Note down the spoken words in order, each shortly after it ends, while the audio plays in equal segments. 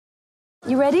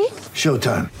You ready?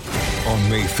 Showtime. On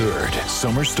May 3rd,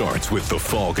 summer starts with The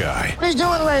Fall Guy. Let's do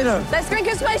it later. Let's drink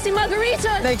a spicy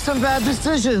margarita. Make some bad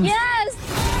decisions.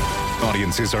 Yes!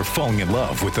 Audiences are falling in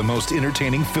love with the most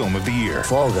entertaining film of the year.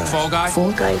 Fall Guy. Fall Guy?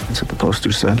 Fall guy. That's what the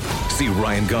poster said. See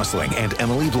Ryan Gosling and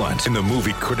Emily Blunt in the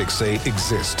movie critics say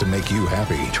exists to make you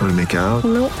happy. Trying to make it out?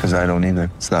 Nope. Because I don't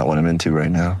either. It's not what I'm into right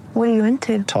now. What are you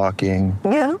into? Talking.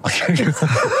 Yeah.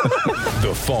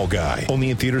 The Fall Guy.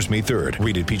 Only in theaters May 3rd.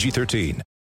 Rated PG-13.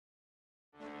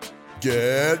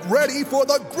 Get ready for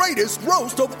the greatest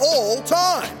roast of all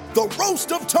time. The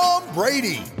Roast of Tom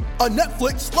Brady. A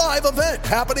Netflix live event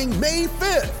happening May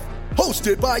 5th.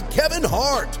 Hosted by Kevin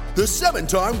Hart. The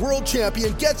 7-time world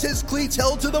champion gets his cleats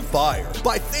held to the fire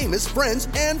by famous friends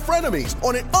and frenemies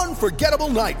on an unforgettable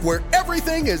night where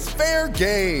everything is fair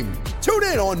game. Tune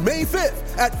in on May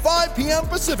 5th at 5 p.m.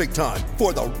 Pacific time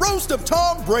for the Roast of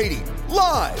Tom Brady.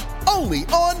 Live only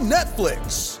on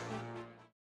Netflix.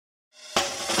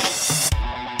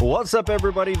 What's up,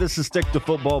 everybody? This is Stick to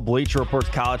Football, Bleacher Report's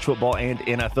college football and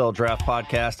NFL draft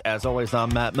podcast. As always,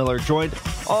 I'm Matt Miller, joined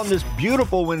on this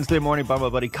beautiful Wednesday morning by my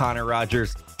buddy Connor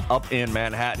Rogers up in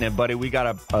Manhattan. And, buddy, we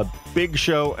got a big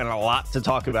show and a lot to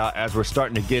talk about as we're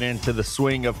starting to get into the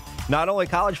swing of not only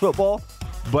college football,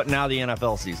 but now the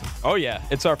NFL season. Oh, yeah.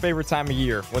 It's our favorite time of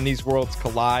year when these worlds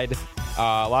collide.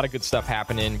 A lot of good stuff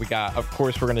happening. We got, of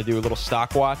course, we're going to do a little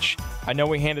stock watch. I know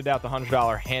we handed out the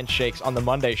 $100 handshakes on the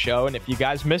Monday show, and if you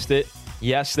guys missed it,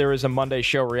 yes, there is a Monday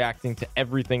show reacting to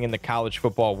everything in the college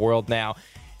football world now.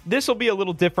 This will be a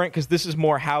little different because this is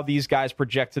more how these guys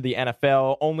project to the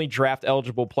NFL. Only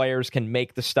draft-eligible players can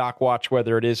make the stock watch,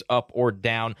 whether it is up or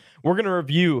down. We're going to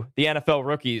review the NFL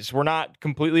rookies. We're not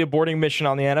completely aborting mission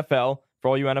on the NFL. For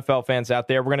all you NFL fans out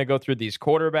there, we're going to go through these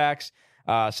quarterbacks.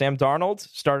 Sam Darnold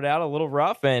started out a little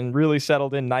rough and really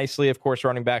settled in nicely. Of course,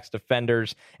 running backs,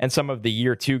 defenders, and some of the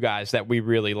year two guys that we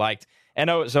really liked. And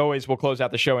as always, we'll close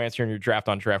out the show answering your draft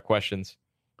on draft questions.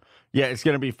 Yeah, it's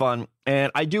going to be fun.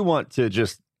 And I do want to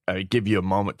just give you a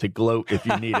moment to gloat if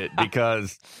you need it,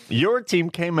 because your team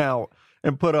came out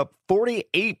and put up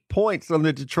 48 points on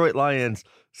the Detroit Lions.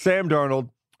 Sam Darnold,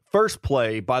 first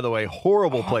play, by the way,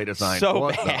 horrible play design. So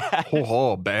bad.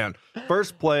 Oh, man.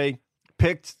 First play,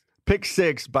 pick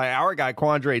six by our guy,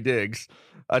 Quandre Diggs,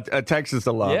 a Texas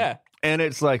alum. Yeah. And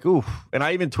it's like, ooh. And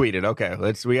I even tweeted, okay,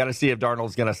 we got to see if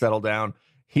Darnold's going to settle down.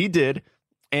 He did.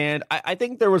 And I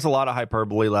think there was a lot of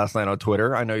hyperbole last night on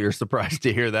Twitter. I know you're surprised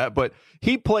to hear that, but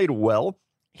he played well.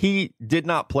 He did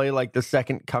not play like the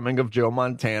second coming of Joe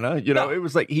Montana. It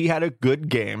was like he had a good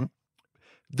game.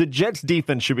 The Jets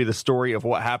defense should be the story of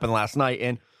what happened last night.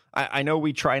 And I know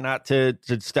we try not to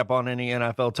step on any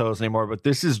NFL toes anymore, but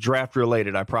this is draft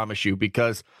related, I promise you,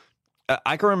 because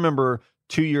I can remember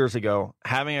 2 years ago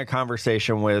having a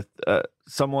conversation with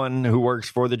someone who works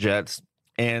for the Jets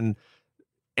and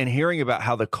hearing about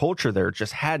how the culture there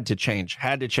just had to change.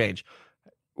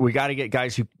 We got to get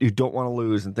guys who don't want to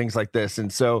lose and things like this.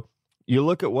 And so you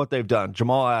look at what they've done,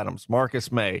 Jamal Adams,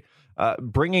 Marcus May,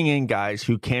 bringing in guys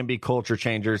who can be culture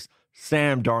changers.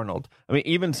 Sam Darnold. I mean,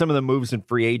 even some of the moves in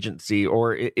free agency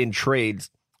or in trades,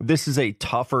 this is a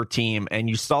tougher team. And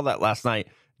you saw that last night.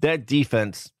 That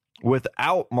defense,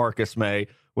 without Marcus May,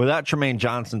 without Tremaine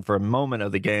Johnson for a moment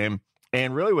of the game,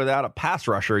 and really without a pass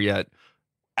rusher yet,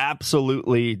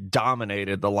 absolutely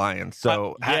dominated the Lions.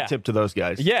 So hat tip to those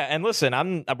guys. Yeah, and listen,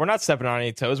 we're not stepping on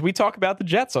any toes. We talk about the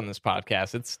Jets on this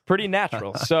podcast. It's pretty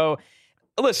natural. So,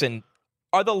 listen,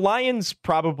 are the Lions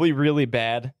probably really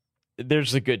bad?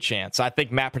 There's a good chance. I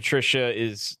think Matt Patricia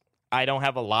I don't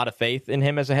have a lot of faith in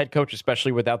him as a head coach,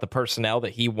 especially without the personnel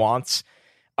that he wants.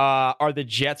 Are the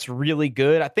Jets really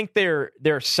good? I think they're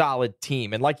a solid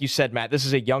team. And like you said, Matt, this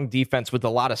is a young defense with a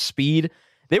lot of speed.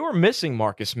 They were missing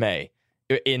Marcus May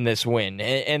in this win,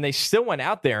 and they still went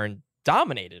out there and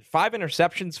dominated. 5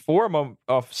 interceptions, 4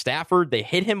 of Stafford. They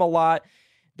hit him a lot.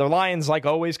 The Lions, like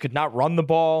always, could not run the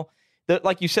ball.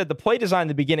 Like you said, the play design in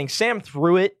the beginning, Sam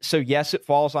threw it, so yes, it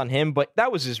falls on him, but that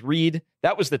was his read.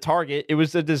 That was the target. It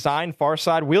was the design far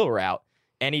side wheel route,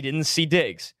 and he didn't see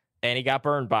Diggs, and he got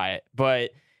burned by it.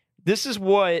 But this is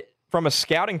what, from a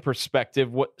scouting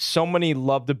perspective, what so many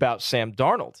loved about Sam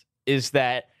Darnold is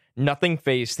that nothing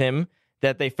fazed him,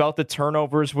 that they felt the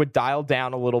turnovers would dial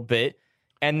down a little bit,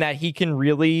 and that he can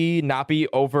really not be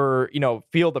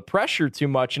feel the pressure too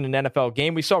much in an NFL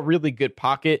game. We saw really good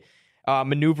pocket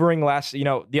maneuvering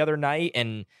the other night,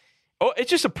 and it's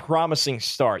just a promising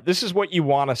start. This is what you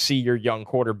want to see your young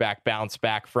quarterback bounce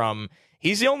back from.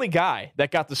 He's the only guy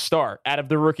that got the start out of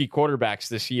the rookie quarterbacks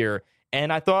this year,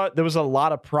 and I thought there was a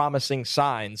lot of promising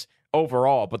signs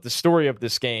overall, but the story of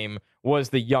this game was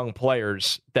the young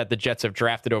players that the Jets have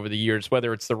drafted over the years,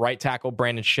 whether it's the right tackle,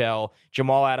 Brandon Shell,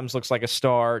 Jamal Adams looks like a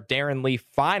star, Darren Lee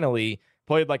finally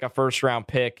played like a first-round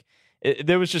pick.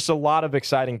 There was just a lot of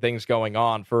exciting things going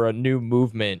on for a new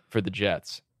movement for the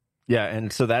Jets. Yeah,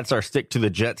 and so that's our stick to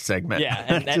the Jets segment. Yeah,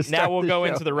 and now we'll go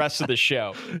into the rest of the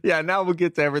show. Yeah, now we'll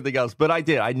get to everything else. But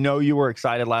I know you were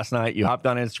excited last night. You hopped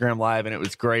on Instagram Live, and it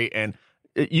was great. And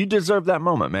you deserve that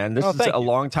moment, man. This is a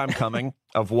long time coming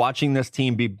of watching this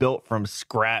team be built from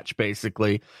scratch,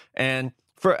 basically. And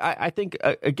I think,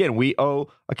 again, we owe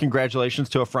a congratulations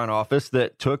to a front office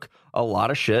that took a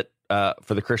lot of shit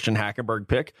for the Christian Hackenberg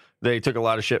pick. They took a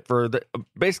lot of shit for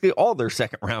basically all their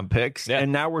second-round picks. Yeah.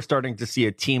 And now we're starting to see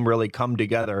a team really come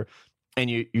together. And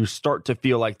you start to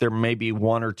feel like there may be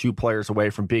one or two players away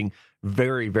from being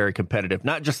very, very competitive.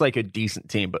 Not just like a decent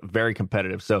team, but very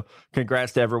competitive. So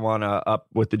congrats to everyone up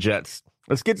with the Jets.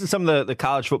 Let's get to some of the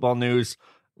college football news.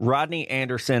 Rodney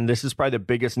Anderson, this is probably the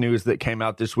biggest news that came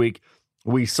out this week.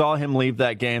 We saw him leave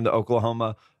that game, the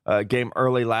Oklahoma game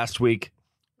early last week,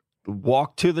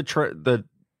 walk to the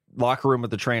locker room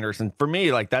with the trainers. And for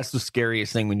me, like, that's the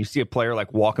scariest thing when you see a player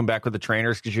like walking back with the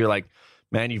trainers, because you're like,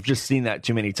 man, you've just seen that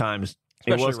too many times.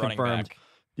 Especially it was confirmed.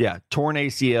 Yeah, torn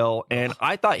ACL. And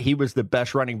I thought he was the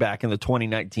best running back in the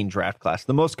 2019 draft class,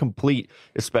 the most complete,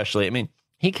 especially. I mean,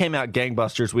 he came out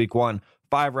gangbusters week 1,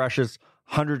 5 rushes,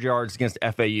 100 yards against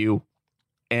FAU.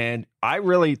 And I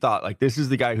really thought, like, this is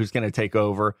the guy who's going to take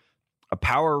over. A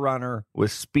power runner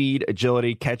with speed,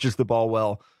 agility, catches the ball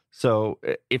well. So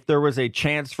if there was a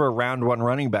chance for a round 1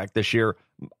 running back this year,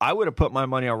 I would have put my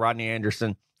money on Rodney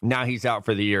Anderson. Now he's out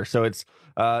for the year. So it's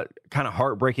kind of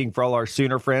heartbreaking for all our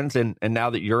Sooner friends. And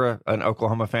now that you're an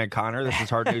Oklahoma fan, Connor, this is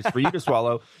hard news for you to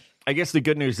swallow. I guess the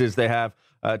good news is they have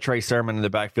Trey Sermon in the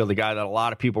backfield, the guy that a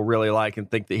lot of people really like and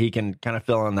think that he can kind of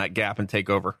fill in that gap and take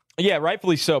over. Yeah,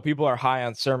 rightfully so. People are high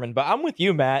on Sermon, but I'm with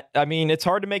you, Matt. I mean, it's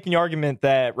hard to make an argument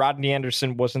that Rodney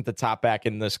Anderson wasn't the top back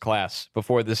in this class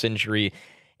before this injury.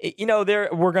 You know,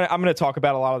 I'm going to talk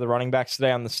about a lot of the running backs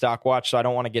today on the Stock Watch, so I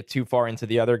don't want to get too far into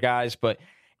the other guys, but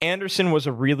Anderson was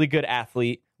a really good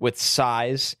athlete with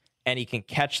size, and he can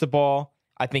catch the ball.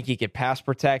 I think he can pass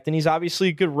protect, and he's obviously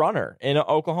a good runner in an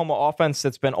Oklahoma offense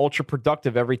that's been ultra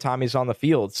productive every time he's on the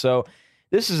field. So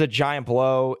this is a giant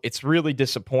blow. It's really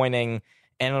disappointing,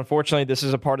 and unfortunately, this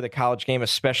is a part of the college game,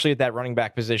 especially at that running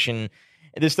back position.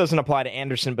 This doesn't apply to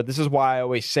Anderson, but this is why I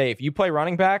always say, if you play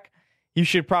running back, you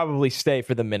should probably stay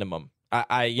for the minimum.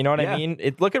 You know what I mean?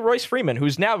 Look at Royce Freeman,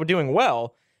 who's now doing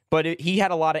well, but he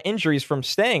had a lot of injuries from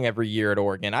staying every year at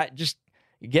Oregon.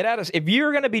 If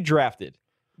you're going to be drafted,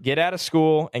 get out of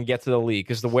school and get to the league,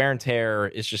 because the wear and tear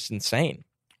is just insane.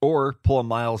 Or pull a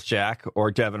Miles Jack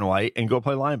or Devin White and go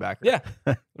play linebacker. Yeah,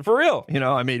 for real. You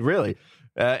know, I mean, really.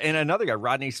 And another guy,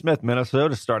 Rodney Smith,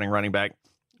 Minnesota starting running back,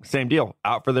 same deal,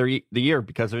 out for the year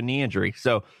because of a knee injury.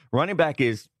 So running back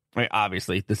is, I mean,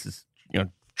 obviously, this is,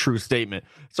 true statement.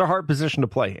 It's a hard position to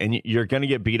play, and you're going to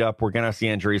get beat up. We're going to see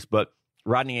injuries, but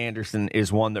Rodney Anderson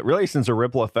is one that really sends a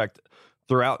ripple effect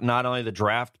throughout not only the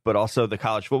draft, but also the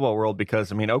college football world,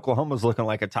 because, I mean, Oklahoma's looking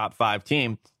like a top 5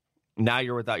 team. Now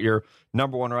you're without your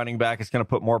number 1 running back. It's going to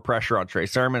put more pressure on Trey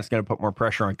Sermon. It's going to put more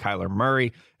pressure on Kyler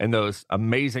Murray and those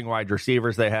amazing wide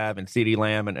receivers they have, and CeeDee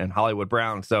Lamb and Hollywood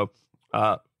Brown. So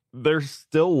they're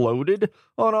still loaded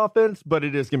on offense, but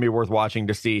it is going to be worth watching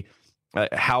to see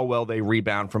how well they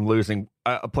rebound from losing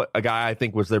a guy I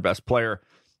think was their best player.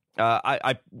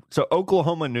 So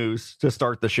Oklahoma news to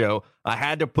start the show. I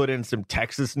had to put in some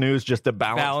Texas news just to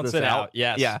balance this out.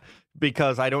 Yes. Yeah,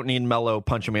 because I don't need Melo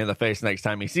punching me in the face next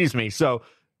time he sees me. So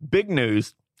big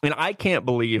news, and I can't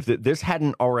believe that this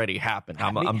hadn't already happened.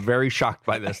 I'm very shocked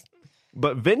by this.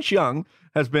 But Vince Young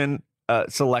has been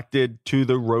selected to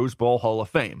the Rose Bowl Hall of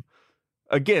Fame.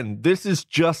 Again, this is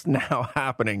just now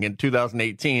happening in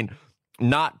 2018,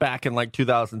 not back in like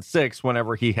 2006,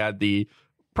 whenever he had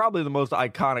probably the most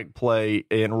iconic play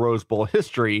in Rose Bowl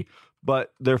history,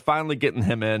 but they're finally getting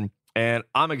him in, and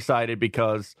I'm excited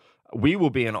because we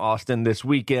will be in Austin this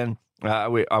weekend. I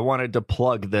wanted to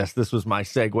plug this. This was my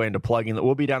segue into plugging that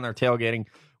we'll be down there tailgating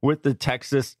with the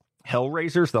Texas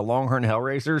Hellraisers, the Longhorn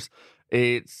Hellraisers.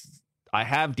 I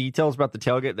have details about the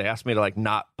tailgate. They asked me to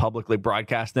not publicly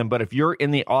broadcast them, but if you're in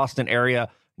the Austin area and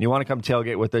you want to come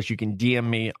tailgate with us, you can DM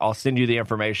me. I'll send you the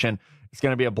information. It's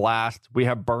going to be a blast. We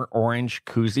have burnt orange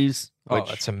koozies. Oh,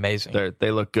 that's amazing.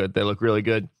 They look good. They look really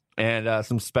good. And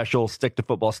some special Stick to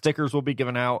Football stickers will be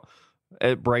given out,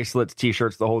 bracelets,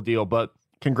 T-shirts, the whole deal. But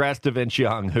congrats to Vince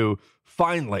Young, who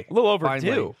finally, a little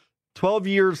overdue, 12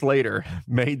 years later,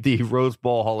 made the Rose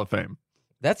Bowl Hall of Fame.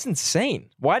 That's insane.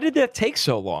 Why did that take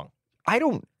so long? I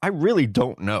really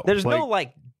don't know. There's no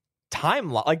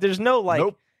timeline. Like, there's no like.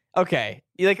 Nope. Okay,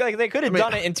 like they could have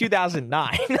done it in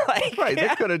 2009. Like, Right, they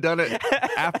could have done it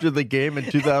after the game in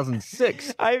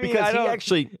 2006. I mean, because he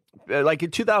actually, like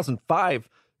in 2005,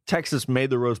 Texas made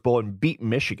the Rose Bowl and beat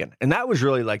Michigan, and that was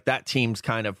really like that team's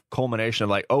kind of culmination of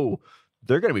like, oh,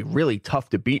 they're going to be really tough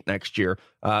to beat next year.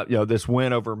 This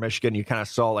win over Michigan, you kind of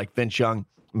saw like Vince Young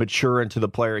mature into the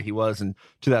player he was in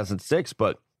 2006,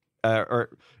 but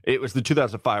or it was the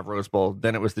 2005 Rose Bowl,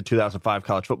 then it was the 2005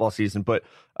 college football season, but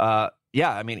yeah,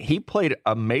 I mean, he played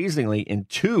amazingly in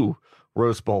 2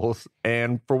 Rose Bowls,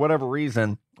 and for whatever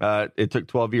reason, it took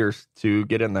 12 years to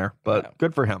get in there, but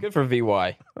good for him. Good for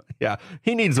VY. Yeah,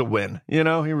 he needs a win. He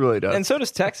really does. And so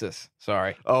does Texas.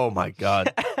 Sorry. Oh my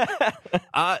God.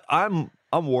 I'm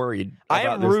worried. I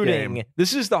about am this rooting.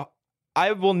 game.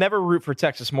 I will never root for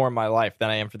Texas more in my life than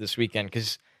I am for this weekend,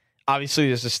 because obviously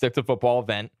there's a stick to football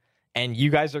event, and you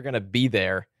guys are going to be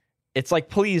there. It's like,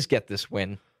 please get this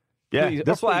win. Yeah, Please,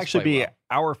 this will actually be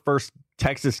our first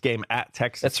Texas game at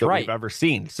Texas that we've ever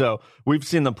seen. So we've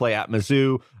seen them play at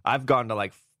Mizzou. I've gone to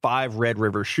like 5 Red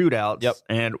River shootouts,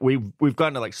 and we've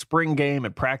gone to like spring game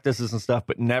and practices and stuff,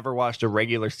 but never watched a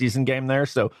regular season game there.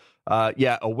 So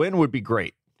yeah, a win would be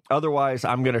great. Otherwise,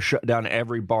 I'm going to shut down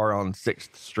every bar on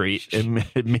 6th Street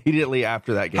immediately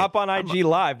after that game. Hop on IG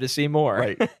Live to see more.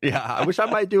 Right. Yeah, I wish I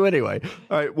might do anyway.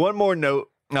 All right, one more note.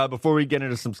 Before we get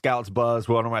into some Scouts Buzz,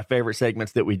 one of my favorite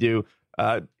segments that we do,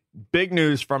 big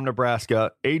news from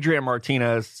Nebraska. Adrian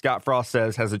Martinez, Scott Frost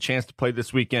says, has a chance to play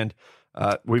this weekend.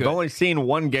 We've only seen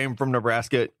one game from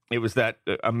Nebraska. It was that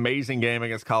amazing game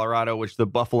against Colorado, which the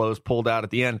Buffaloes pulled out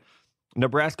at the end.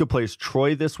 Nebraska plays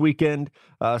Troy this weekend,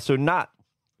 so not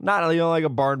like a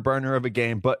barn burner of a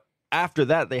game, but after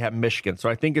that, they have Michigan. So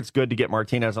I think it's good to get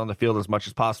Martinez on the field as much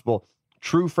as possible.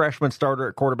 True freshman starter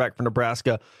at quarterback for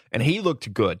Nebraska, and he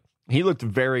looked good. He looked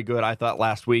very good, I thought,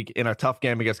 last week in a tough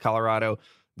game against Colorado.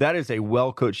 That is a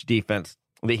well-coached defense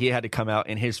that he had to come out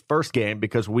in his first game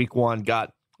because week 1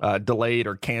 got delayed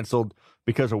or canceled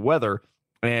because of weather.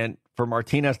 And for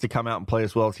Martinez to come out and play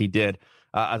as well as he did,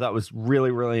 I thought was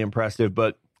really, really impressive.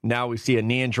 But now we see a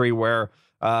knee injury where,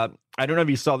 I don't know if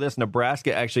you saw this,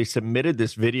 Nebraska actually submitted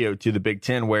this video to the Big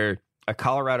Ten where a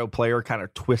Colorado player kind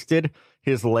of twisted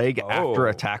his leg after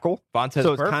a tackle. Vontez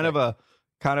so it's kind of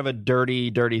a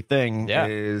dirty thing.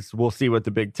 Yeah. We'll see what the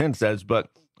Big Ten says, but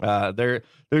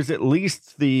there's at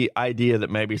least the idea that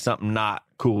maybe something not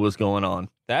cool is going on.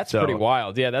 That's pretty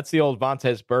wild. Yeah, that's the old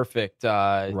Vontez Perfect,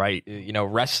 right?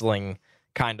 Wrestling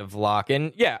kind of lock.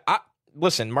 And yeah,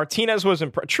 listen, Martinez was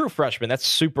true freshman. That's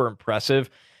super impressive.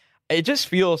 It just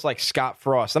feels like Scott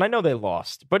Frost, and I know they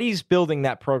lost, but he's building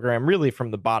that program really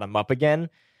from the bottom up again.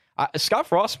 Scott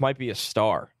Frost might be a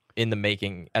star in the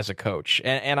making as a coach.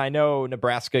 And I know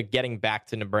Nebraska, getting back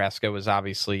to Nebraska was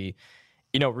obviously,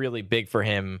 really big for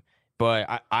him.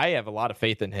 But I have a lot of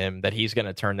faith in him that he's going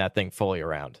to turn that thing fully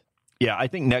around. Yeah, I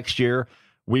think next year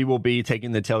we will be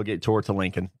taking the tailgate tour to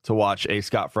Lincoln to watch a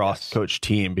Scott Frost coach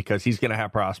team because he's going to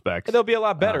have prospects. They'll be a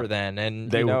lot better then.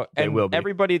 And they will be.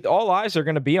 Everybody, all eyes are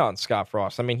going to be on Scott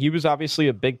Frost. I mean, he was obviously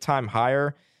a big-time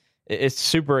hire. It's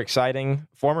super exciting.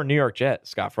 Former New York Jet,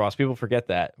 Scott Frost. People forget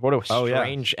that. What a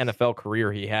strange NFL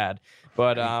career he had.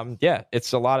 But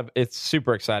it's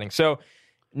super exciting. So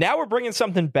now we're bringing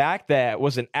something back that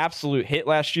was an absolute hit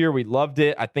last year. We loved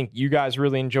it. I think you guys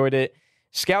really enjoyed it.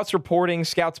 Scouts reporting,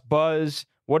 Scouts Buzz.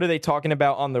 What are they talking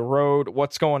about on the road?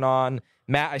 What's going on?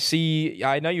 Matt,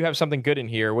 I know you have something good in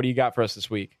here. What do you got for us this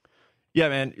week? Yeah,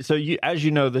 man. So as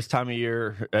you know, this time of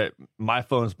year, my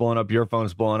phone's blowing up, your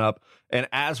phone's blowing up. And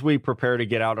as we prepare to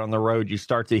get out on the road, you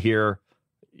start to hear,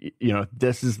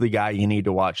 this is the guy you need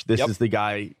to watch. This is the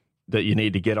guy that you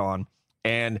need to get on.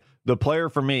 And the player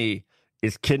for me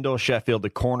is Kendall Sheffield,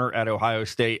 the corner at Ohio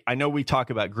State. I know we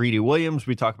talk about Greedy Williams.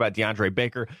 We talk about DeAndre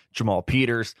Baker, Jamal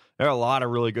Peters. There are a lot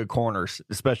of really good corners,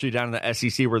 especially down in the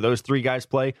SEC where those 3 guys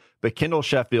play. But Kendall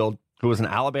Sheffield, who was an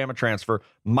Alabama transfer,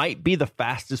 might be the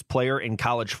fastest player in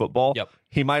college football. Yep.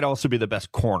 He might also be the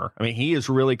best corner. I mean, he is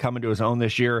really coming to his own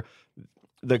this year.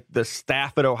 The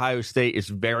staff at Ohio State is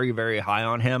very, very high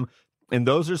on him. And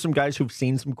those are some guys who've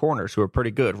seen some corners who are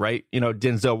pretty good, right?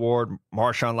 Denzel Ward,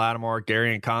 Marshawn Lattimore,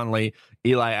 Darian Conley,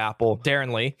 Eli Apple.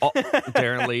 Darren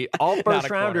Lee. All first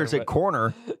rounders at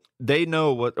corner. They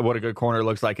know what a good corner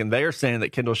looks like. And they are saying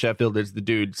that Kendall Sheffield is the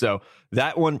dude. So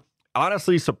that one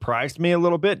honestly surprised me a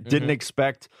little bit. Didn't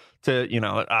expect to,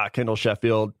 Kendall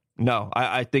Sheffield. No,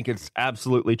 I think it's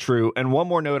absolutely true. And one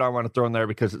more note I want to throw in there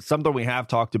because it's something we have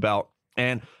talked about.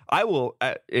 And I will,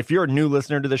 if you're a new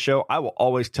listener to the show, I will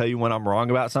always tell you when I'm wrong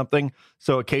about something.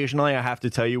 So occasionally I have to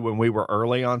tell you when we were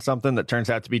early on something that turns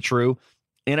out to be true.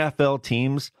 NFL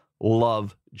teams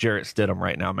love Jarrett Stidham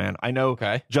right now, man. I know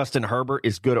Justin Herbert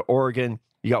is good at Oregon.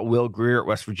 You got Will Grier at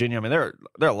West Virginia. I mean, there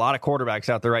are a lot of quarterbacks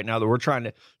out there right now that we're trying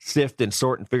to sift and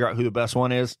sort and figure out who the best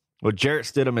one is. Well, Jarrett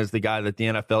Stidham is the guy that the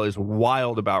NFL is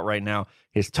wild about right now.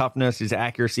 His toughness, his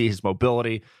accuracy, his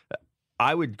mobility.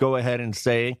 I would go ahead and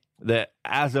say that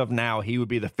as of now, he would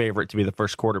be the favorite to be the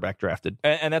first quarterback drafted.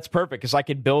 And that's perfect because I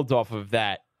could build off of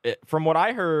that. From what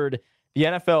I heard, the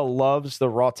NFL loves the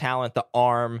raw talent, the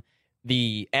arm,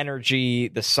 the energy,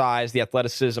 the size, the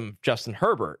athleticism of Justin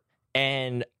Herbert.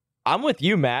 And I'm with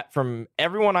you, Matt. From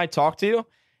everyone I talk to,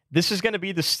 this is going to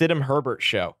be the Stidham Herbert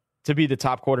show to be the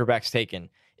top quarterbacks taken.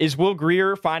 Is Will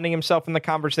Grier finding himself in the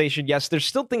conversation? Yes. There's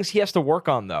still things he has to work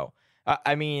on, though.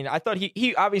 I mean, I thought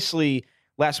he obviously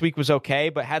last week was okay,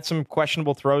 but had some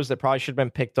questionable throws that probably should have been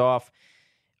picked off.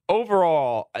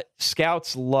 Overall,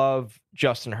 scouts love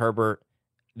Justin Herbert.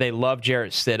 They love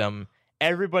Jarrett Stidham.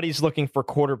 Everybody's looking for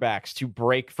quarterbacks to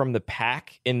break from the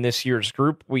pack in this year's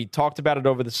group. We talked about it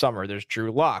over the summer. There's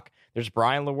Drew Lock. There's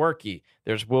Brian Lewerke.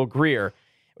 There's Will Grier,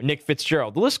 Nick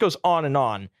Fitzgerald. The list goes on and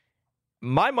on.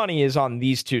 My money is on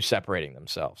these two separating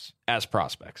themselves as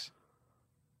prospects.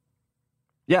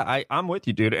 Yeah, I'm with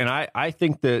you, dude. And I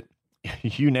think that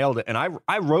you nailed it. And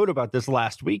I wrote about this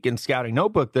last week in Scouting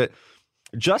Notebook that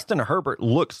Justin Herbert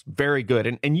looks very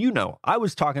good. And you know, I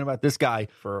was talking about this guy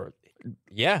for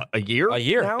a year.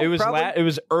 Now, it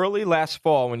was early last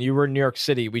fall when you were in New York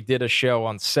City. We did a show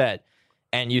on set,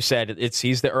 and you said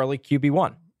he's the early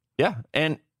QB1. Yeah,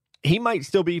 and he might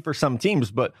still be for some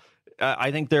teams, but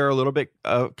I think there are a little bit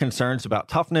concerns about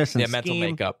toughness and mental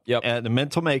makeup. Yep, and the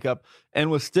mental makeup. And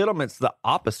with Stidham, it's the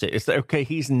opposite. It's okay.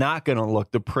 He's not going to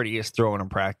look the prettiest throwing in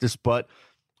practice, but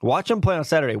watch him play on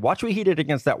Saturday. Watch what he did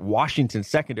against that Washington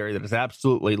secondary that is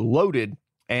absolutely loaded.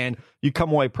 And you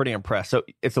come away pretty impressed. So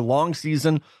it's a long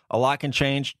season. A lot can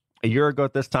change. A year ago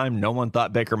at this time, no one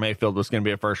thought Baker Mayfield was going to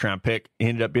be a first-round pick. He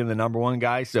ended up being the number one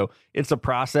guy. So it's a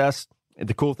process.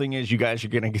 The cool thing is you guys are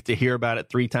going to get to hear about it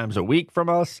 3 times a week from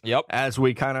us. Yep. As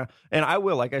we kind of, and I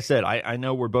will, like I said, I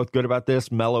know we're both good about this.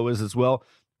 Mello is as well.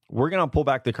 We're going to pull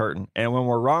back the curtain. And when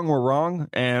we're wrong, we're wrong.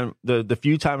 And the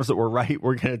few times that we're right,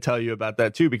 we're going to tell you about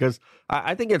that too, because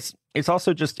I think it's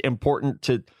also just important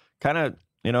to kind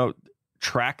of,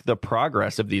 track the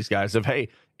progress of these guys of, hey,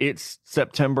 it's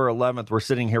September 11th. We're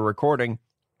sitting here recording.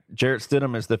 Jarrett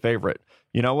Stidham is the favorite.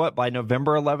 You know what? By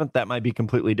November 11th, that might be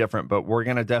completely different, but we're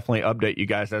going to definitely update you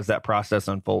guys as that process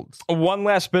unfolds. One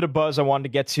last bit of buzz I wanted to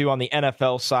get to on the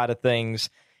NFL side of things,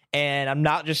 and I'm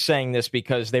not just saying this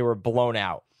because they were blown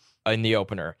out in the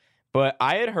opener, but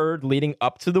I had heard leading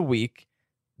up to the week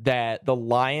that the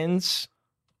Lions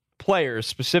players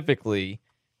specifically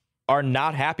are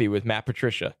not happy with Matt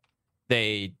Patricia.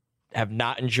 They have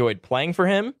not enjoyed playing for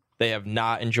him. They have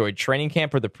not enjoyed training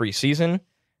camp or the preseason,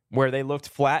 where they looked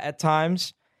flat at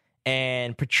times.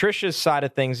 And Patricia's side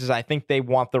of things is I think they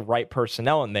want the right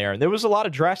personnel in there. And there was a lot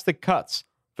of drastic cuts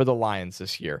for the Lions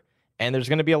this year. And there's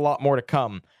going to be a lot more to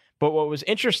come. But what was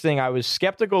interesting, I was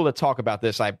skeptical to talk about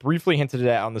this. I briefly hinted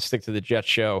at on the Stick to the Jets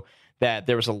show that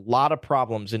there was a lot of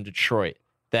problems in Detroit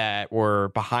that were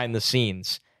behind the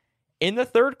scenes. In the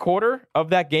third quarter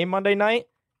of that game Monday night,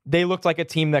 they looked like a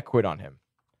team that quit on him.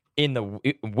 In the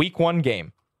week 1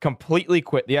 game, completely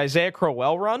quit. The Isaiah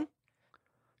Crowell run,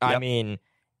 I mean,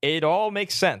 it all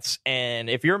makes sense. And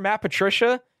if you're Matt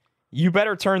Patricia, you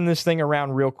better turn this thing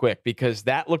around real quick, because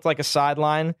that looked like a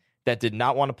sideline that did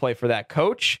not want to play for that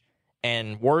coach.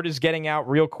 And word is getting out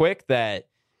real quick that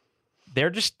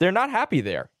they're not happy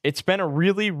there. It's been a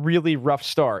really, really rough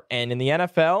start. And in the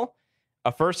NFL,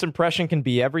 a first impression can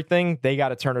be everything. They got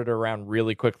to turn it around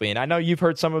really quickly. And I know you've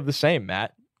heard some of the same,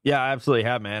 Matt. Yeah, I absolutely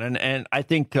have, man. And I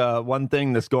think one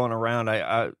thing that's going around,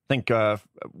 I think Eric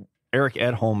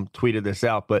Edholm tweeted this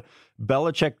out, but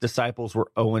Belichick disciples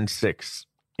were 0-6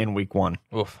 in week 1.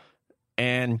 Oof.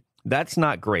 And that's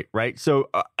not great, right? So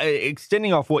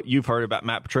extending off what you've heard about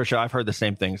Matt Patricia, I've heard the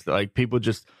same things. Like, people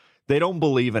just, they don't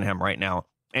believe in him right now.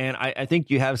 And I think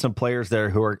you have some players there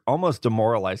who are almost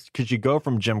demoralized, because you go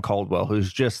from Jim Caldwell,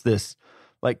 who's just this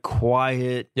like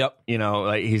quiet,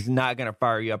 like he's not going to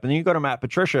fire you up. And then you go to Matt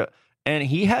Patricia, and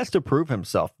he has to prove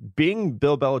himself. Being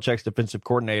Bill Belichick's defensive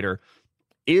coordinator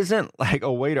isn't like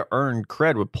a way to earn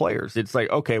cred with players. It's like,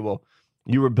 okay, well,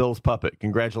 you were Bill's puppet.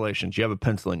 Congratulations. You have a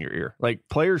pencil in your ear. Like,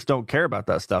 players don't care about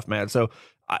that stuff, man. So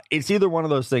it's either one of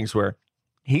those things where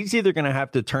he's either going to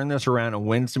have to turn this around and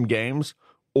win some games,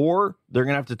 or they're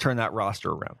going to have to turn that roster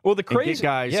around. Well, the crazy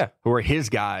guys who are his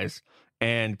guys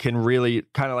and can really,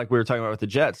 kind of like we were talking about with the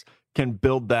Jets, can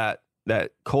build that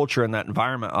culture and that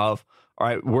environment of, all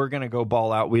right, we're going to go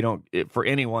ball out. For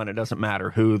anyone, it doesn't matter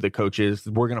who the coach is.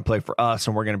 We're going to play for us,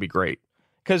 and we're going to be great.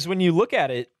 Because when you look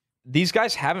at it, these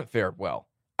guys haven't fared well.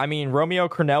 I mean, Romeo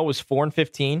Crennel was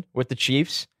 4-15 with the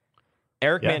Chiefs.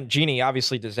 Eric Mangini,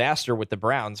 obviously disaster with the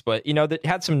Browns, but that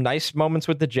had some nice moments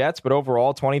with the Jets, but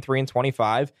overall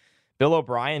 23-25. Bill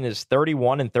O'Brien is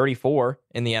 31-34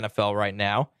 in the NFL right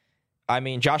now. I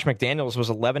mean, Josh McDaniels was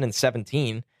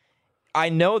 11-17. I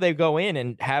know they go in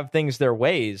and have things their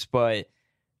ways, but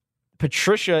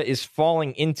Patricia is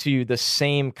falling into the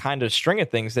same kind of string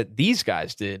of things that these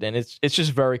guys did, and it's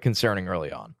just very concerning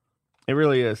early on. It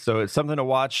really is. So it's something to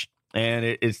watch. And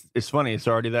it's funny. It's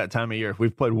already that time of year.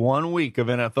 We've played 1 week of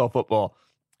NFL football,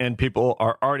 and people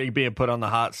are already being put on the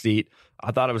hot seat.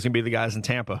 I thought it was going to be the guys in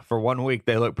Tampa. For 1 week,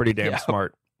 they look pretty damn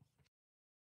smart.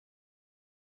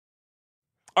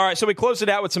 All right, so we closed it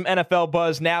out with some NFL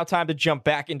buzz. Now time to jump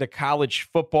back into college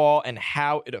football and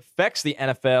how it affects the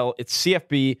NFL. It's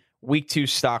CFB Week 2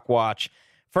 Stock Watch.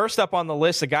 First up on the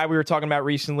list, a guy we were talking about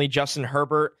recently, Justin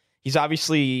Herbert. He's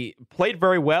obviously played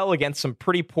very well against some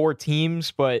pretty poor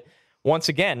teams, but once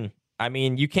again, I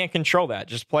mean, you can't control that.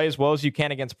 Just play as well as you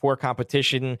can against poor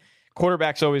competition.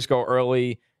 Quarterbacks always go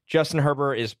early. Justin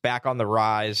Herbert is back on the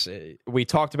rise. We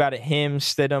talked about it, him,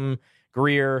 Stidham,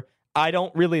 Greer. I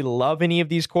don't really love any of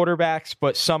these quarterbacks,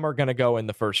 but some are going to go in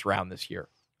the first round this year.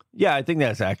 Yeah, I think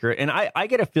that's accurate. And I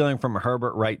get a feeling from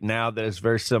Herbert right now that is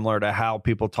very similar to how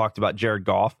people talked about Jared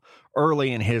Goff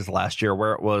early in his last year,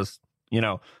 where it was,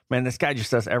 man, this guy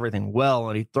just does everything well,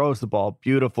 and he throws the ball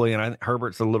beautifully, and I think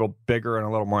Herbert's a little bigger and a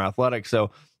little more athletic.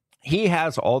 So he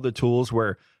has all the tools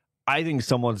where I think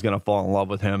someone's going to fall in love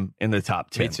with him in the top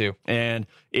 10. Me too. And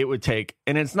it would take,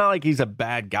 and it's not like he's a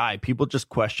bad guy. People just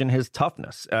question his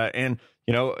toughness.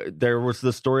 There was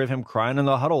the story of him crying in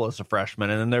the huddle as a freshman,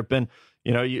 and then there've been,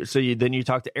 then you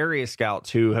talk to area scouts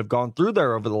who have gone through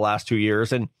there over the last 2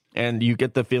 years, and you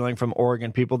get the feeling from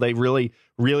Oregon people, they really,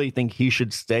 really think he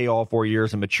should stay all 4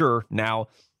 years and mature. Now,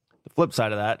 the flip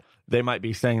side of that, they might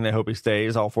be saying they hope he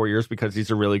stays all 4 years because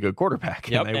he's a really good quarterback,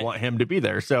 and they want him to be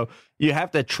there. So you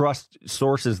have to trust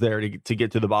sources there to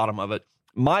get to the bottom of it.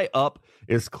 My up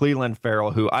is Cleveland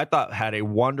Farrell, who I thought had a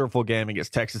wonderful game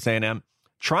against Texas A&M.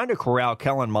 Trying to corral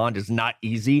Kellen Mond is not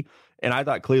easy, and I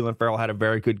thought Cleveland Farrell had a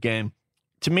very good game.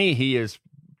 To me, he is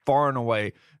far and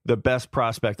away the best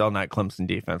prospect on that Clemson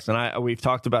defense. And we've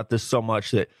talked about this so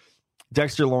much that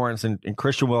Dexter Lawrence and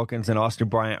Christian Wilkins and Austin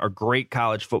Bryant are great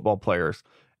college football players.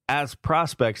 As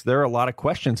prospects, there are a lot of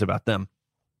questions about them.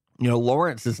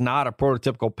 Lawrence is not a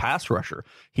prototypical pass rusher.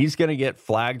 He's going to get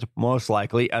flagged most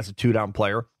likely as a two-down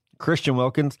player. Christian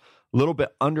Wilkins, a little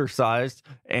bit undersized,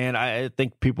 and I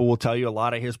think people will tell you a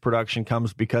lot of his production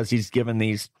comes because he's given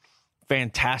these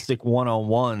fantastic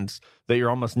one-on-ones that you're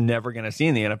almost never going to see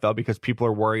in the NFL because people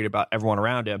are worried about everyone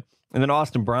around him. And then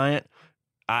Austin Bryant,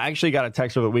 I actually got a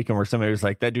text over the weekend where somebody was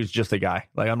like, that dude's just a guy.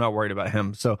 Like, I'm not worried about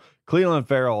him. So Cleveland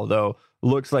Farrell, though,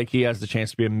 looks like he has the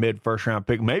chance to be a mid-first round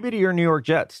pick, maybe to your New York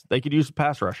Jets. They could use a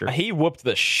pass rusher. He whooped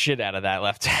the shit out of that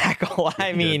left tackle.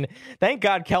 I mean, thank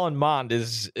God Kellen Mond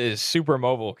is super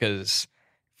mobile because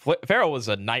Farrell was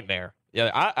a nightmare.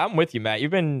 Yeah, I'm with you, Matt.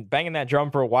 You've been banging that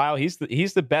drum for a while. He's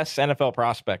the best NFL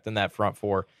prospect in that front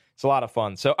four. It's a lot of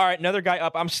fun. So, all right, another guy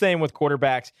up. I'm staying with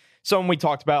quarterbacks. Someone we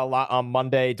talked about a lot on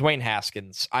Monday, Dwayne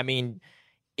Haskins. I mean,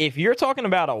 if you're talking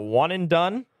about a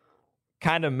one-and-done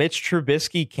kind of Mitch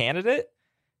Trubisky candidate,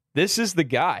 this is the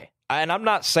guy. And I'm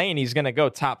not saying he's going to go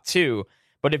top 2,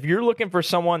 but if you're looking for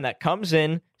someone that comes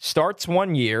in, starts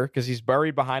 1 year because he's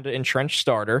buried behind an entrenched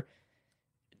starter,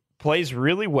 plays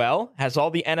really well, has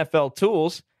all the NFL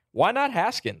tools, why not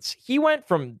Haskins? He went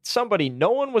from somebody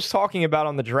no one was talking about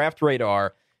on the draft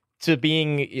radar to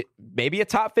being maybe a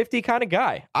top 50 kind of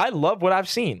guy. I love what I've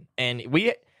seen. And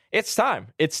it's time.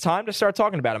 It's time to start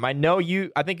talking about him. I know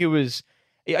I think it was,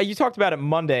 you talked about it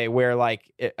Monday where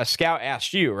like a scout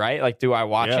asked you, right? Like, do I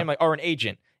watch him? Like, or an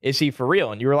agent, is he for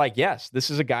real? And you were like, yes,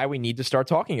 this is a guy we need to start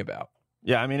talking about.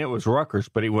 Yeah. I mean, it was Rutgers,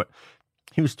 but he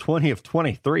was 20 of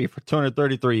 23 for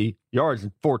 233 yards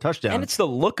and 4 touchdowns. And it's the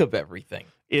look of everything.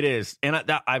 It is. And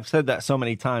I've said that so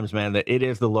many times, man, that it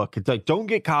is the look. It's like, don't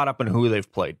get caught up in who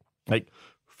they've played. Like,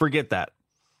 forget that.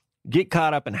 Get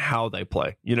caught up in how they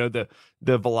play. The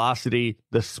velocity,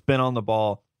 the spin on the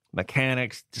ball,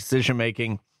 mechanics,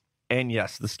 decision-making. And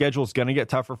yes, the schedule is going to get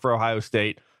tougher for Ohio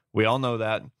State. We all know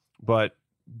that. But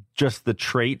just the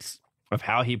traits of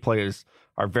how he plays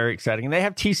are very exciting. And they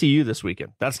have TCU this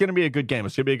weekend. That's going to be a good game.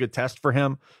 It's going to be a good test for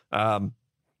him.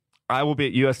 I will be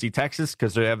at USC Texas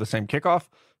because they have the same kickoff.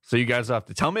 So you guys have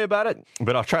to tell me about it,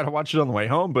 but I'll try to watch it on the way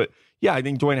home. But yeah, I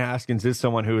think Dwayne Haskins is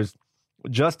someone who is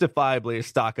justifiably a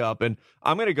stock up. And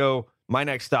I'm going to go my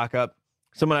next stock up,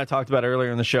 someone I talked about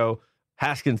earlier in the show,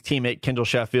 Haskins' teammate, Kendall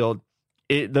Sheffield.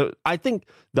 I think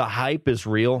the hype is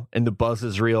real and the buzz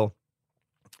is real.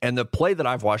 And the play that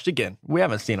I've watched, again, we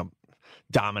haven't seen them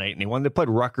dominate anyone. They played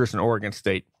Rutgers and Oregon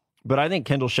State. But I think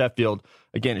Kendall Sheffield,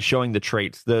 again, is showing the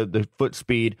traits, the foot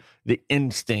speed, the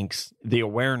instincts, the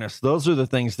awareness. Those are the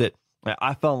things that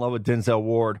I fell in love with Denzel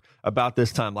Ward about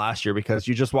this time last year, because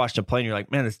you just watched him play and you're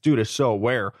like, man, this dude is so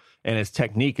aware and his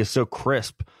technique is so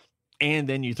crisp. And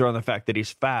then you throw in the fact that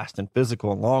he's fast and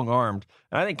physical and long-armed.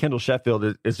 And I think Kendall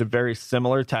Sheffield is a very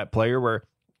similar type player where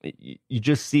you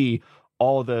just see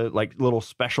all the like little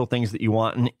special things that you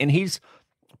want. And he's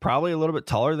probably a little bit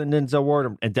taller than Denzel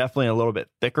Ward and definitely a little bit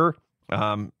thicker.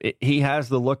 He has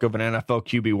the look of an NFL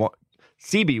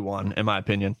CB1, in my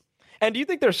opinion. And do you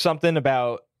think there's something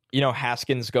about,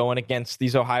 Haskins going against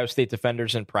these Ohio State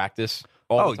defenders in practice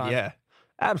all the time? Oh, yeah,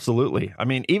 absolutely. I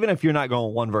mean, even if you're not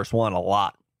going 1-versus-1 a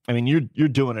lot, I mean, you're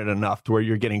doing it enough to where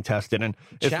you're getting tested. And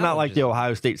it's not like the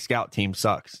Ohio State scout team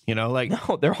sucks, like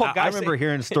no, they're all guys. I remember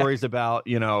hearing stories about,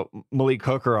 Malik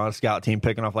Hooker on a scout team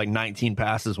picking off like 19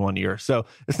 passes one year. So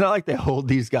it's not like they hold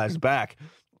these guys back.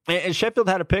 And Sheffield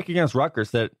had a pick against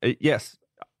Rutgers that, yes,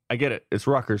 I get it. It's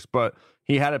Rutgers, but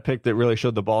he had a pick that really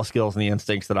showed the ball skills and the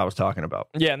instincts that I was talking about.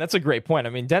 Yeah, and that's a great point. I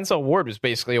mean, Denzel Ward was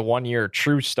basically a one-year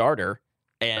true starter,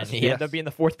 and he ended up being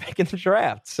the fourth pick in the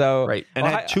draft. So right, and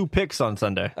had 2 picks on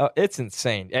Sunday. It's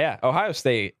insane. Yeah, Ohio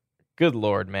State, good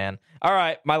Lord, man. All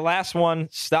right, my last one,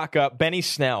 stock up. Benny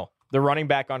Snell, the running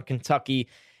back on Kentucky.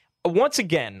 Once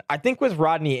again, I think with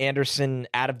Rodney Anderson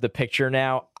out of the picture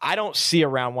now, I don't see a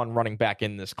round 1 running back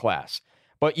in this class.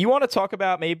 But you want to talk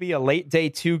about maybe a late day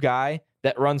 2 guy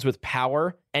that runs with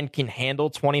power and can handle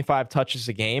 25 touches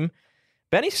a game?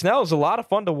 Benny Snell is a lot of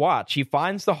fun to watch. He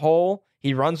finds the hole.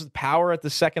 He runs with power at the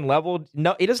second level.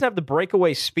 No, he doesn't have the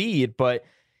breakaway speed, but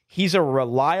he's a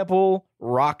reliable,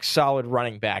 rock-solid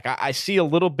running back. I see a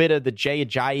little bit of the Jay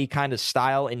Ajayi kind of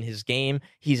style in his game.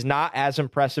 He's not as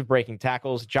impressive breaking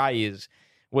tackles. Ajayi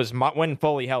was, when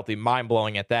fully healthy,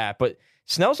 mind-blowing at that. But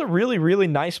Snell's a really, really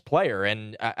nice player,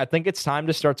 and I think it's time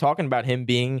to start talking about him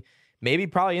being maybe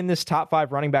probably in this top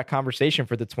 5 running back conversation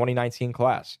for the 2019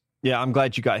 class. Yeah, I'm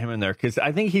glad you got him in there because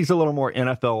I think he's a little more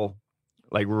NFL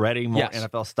ready, more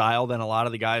NFL style than a lot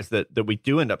of the guys that we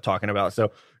do end up talking about.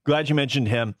 So glad you mentioned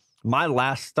him. My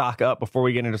last stock up before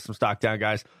we get into some stock down,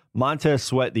 guys, Montez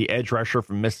Sweat, the edge rusher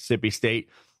from Mississippi State.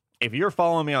 If you're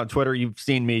following me on Twitter, you've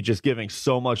seen me just giving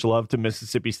so much love to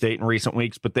Mississippi State in recent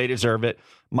weeks, but they deserve it.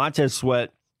 Montez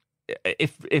Sweat,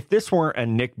 if this weren't a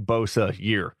Nick Bosa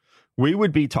year, we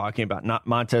would be talking about not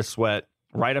Montez Sweat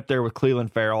right up there with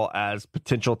Cleveland Farrell as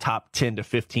potential top 10 to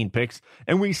 15 picks,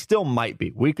 and we still might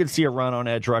be. We could see a run on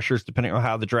edge rushers depending on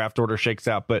how the draft order shakes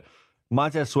out, but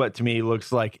Montez Sweat to me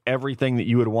looks like everything that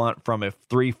you would want from a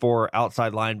 3-4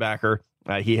 outside linebacker.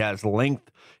 He has length.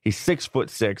 He's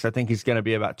 6'6". I think he's going to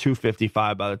be about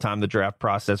 255 by the time the draft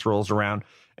process rolls around.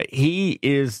 He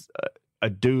is a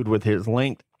dude with his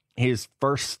length. His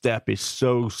first step is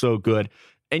so good.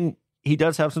 And he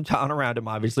does have some talent around him,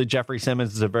 obviously. Jeffrey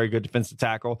Simmons is a very good defensive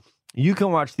tackle. You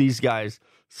can watch these guys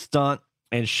stunt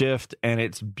and shift, and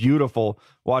it's beautiful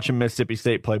watching Mississippi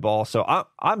State play ball. So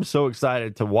I'm so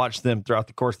excited to watch them throughout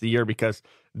the course of the year because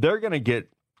they're going to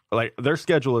get, their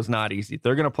schedule is not easy.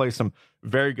 They're going to play some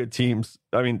very good teams.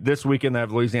 I mean, this weekend they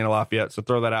have Louisiana Lafayette, so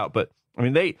throw that out. But, I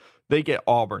mean, they get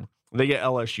Auburn. They get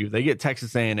LSU. They get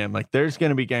Texas A&M. There's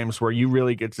going to be games where you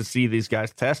really get to see these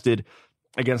guys tested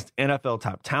against NFL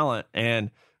top talent.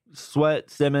 And Sweat,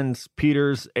 Simmons,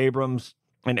 Peters, Abrams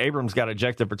got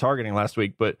ejected for targeting last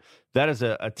week, but that is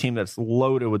a team that's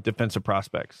loaded with defensive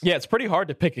prospects. Yeah, it's pretty hard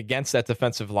to pick against that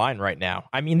defensive line right now.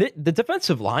 I mean, the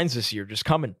defensive lines this year just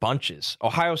come in bunches.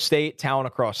 Ohio State, talent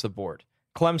across the board.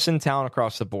 Clemson, talent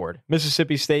across the board.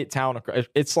 Mississippi State, talent across.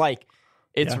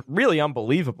 It's really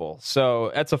unbelievable.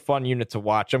 So that's a fun unit to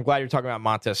watch. I'm glad you're talking about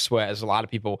Montez Sweat, as a lot of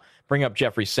people bring up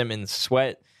Jeffrey Simmons.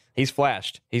 Sweat, he's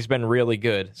flashed. He's been really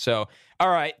good. So, all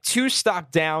right, 2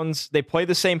 stock downs. They play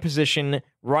the same position,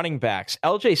 running backs.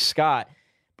 LJ Scott,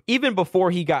 even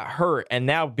before he got hurt, and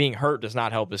now being hurt does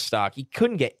not help his stock. He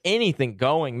couldn't get anything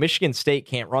going. Michigan State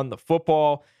can't run the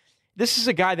football. This is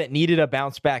a guy that needed a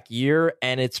bounce-back year,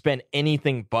 and it's been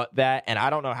anything but that. And I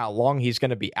don't know how long he's going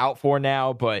to be out for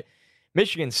now, but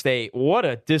Michigan State, what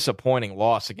a disappointing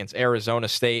loss against Arizona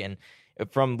State. And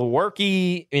from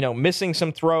Lewerke, missing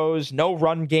some throws, no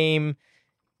run game,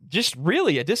 just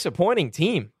really a disappointing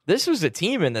team. This was a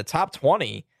team in the top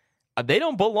 20. They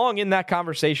don't belong in that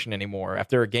conversation anymore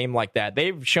after a game like that.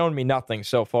 They've shown me nothing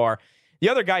so far. The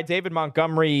other guy, David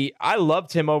Montgomery, I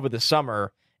loved him over the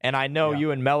summer, and I know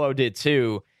you and Mello did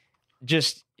too.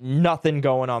 Just nothing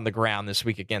going on the ground this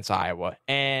week against Iowa.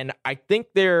 And I think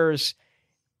there's,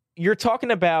 you're talking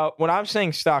about, when I'm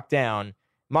saying stock down,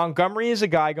 Montgomery is a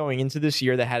guy going into this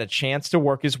year that had a chance to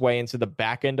work his way into the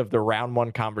back end of the round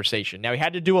one conversation. Now, he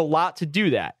had to do a lot to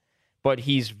do that, but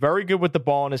he's very good with the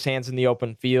ball in his hands in the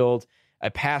open field,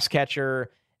 a pass catcher,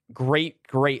 great,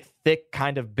 thick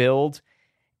kind of build.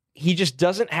 He just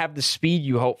doesn't have the speed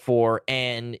you hope for,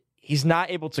 and he's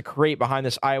not able to create behind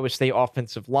this Iowa State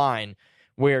offensive line,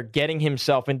 where getting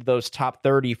himself into those top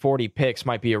 30, 40 picks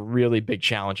might be a really big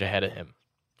challenge ahead of him.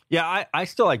 Yeah, I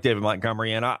still like David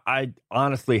Montgomery, and I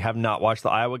honestly have not watched the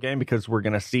Iowa game because we're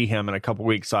going to see him in a couple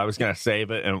weeks, so I was going to save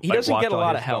it and he doesn't watch get a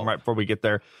lot of help right before we get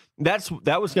there. That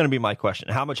was going to be my question.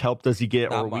 How much help does he get,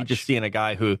 Not or are we much. just seeing a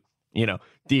guy who,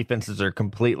 defenses are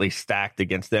completely stacked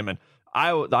against them? And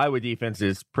the Iowa defense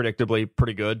is predictably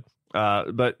pretty good.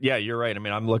 But yeah, you're right. I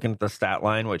mean, I'm looking at the stat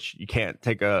line, which you can't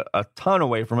take a ton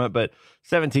away from it, but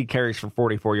 17 carries for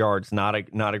 44 yards, not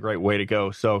a great way to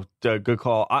go. So good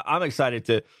call. I'm excited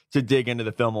to dig into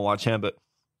the film and watch him, but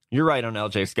you're right on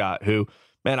LJ Scott, who,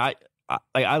 man,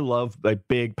 I love like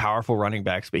big, powerful running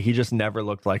backs, but he just never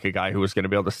looked like a guy who was going to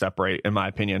be able to separate, in my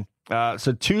opinion.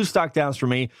 So 2 stock downs for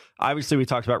me. Obviously, we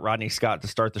talked about Rodney Scott to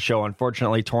start the show.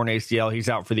 Unfortunately, torn ACL. He's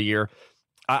out for the year.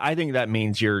 I think that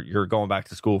means you're going back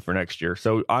to school for next year.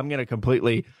 So I'm going to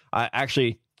completely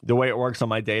actually, the way it works on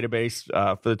my database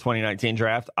for the 2019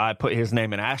 draft, I put his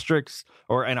name in asterisks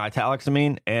or in italics,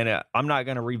 and I'm not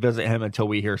going to revisit him until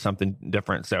we hear something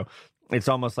different. So it's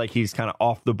almost like he's kind of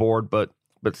off the board, but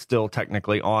still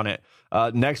technically on it.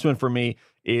 Next one for me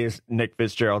is Nick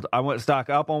Fitzgerald. I went stock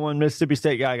up on one Mississippi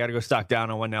State guy. I got to go stock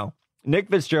down on one now. Nick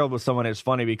Fitzgerald was someone that's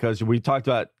funny because we talked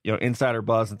about insider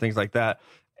buzz and things like that,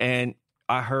 and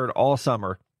I heard all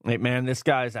summer, man, this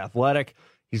guy's athletic.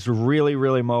 He's really,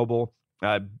 really mobile.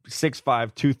 6'5",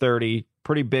 230,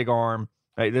 pretty big arm.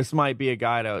 This might be a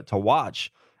guy to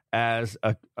watch as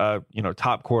a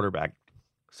top quarterback.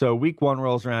 So week 1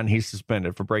 rolls around, he's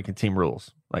suspended for breaking team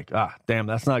rules. Damn,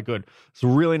 that's not good. It's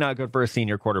really not good for a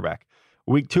senior quarterback.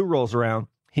 Week 2 rolls around,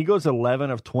 he goes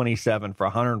 11 of 27 for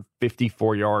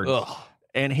 154 yards. Ugh.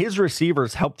 And his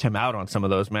receivers helped him out on some of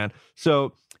those, man.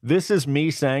 So this is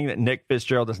me saying that Nick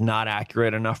Fitzgerald is not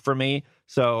accurate enough for me.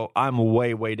 So I'm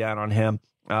way, way down on him.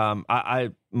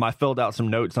 I filled out some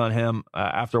notes on him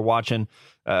after watching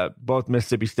both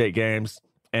Mississippi State games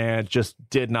and just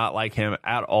did not like him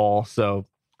at all. So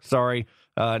sorry,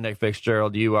 Nick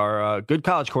Fitzgerald. You are a good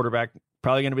college quarterback,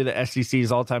 probably going to be the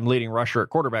SEC's all-time leading rusher at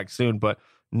quarterback soon, but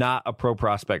not a pro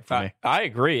prospect for me. I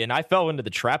agree, and I fell into the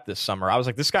trap this summer. I was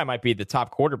like, this guy might be the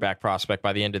top quarterback prospect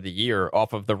by the end of the year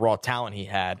off of the raw talent he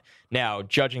had. Now,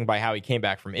 judging by how he came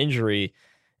back from injury,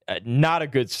 not a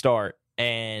good start,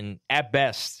 and at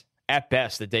best,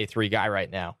 a day 3 guy right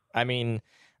now. I mean,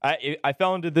 I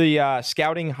fell into the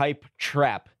scouting hype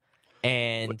trap.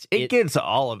 And it gets to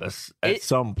all of us at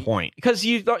some point. Because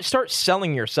you start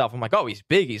selling yourself. I'm like, oh, he's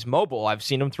big, he's mobile. I've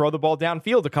seen him throw the ball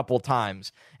downfield a couple of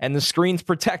times, and the screens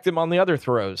protect him on the other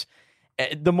throws.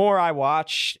 The more I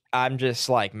watch, I'm just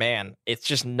like, man, it's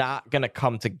just not going to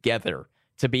come together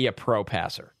to be a pro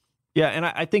passer. Yeah, and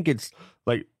I think it's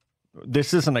like,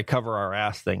 this isn't a cover our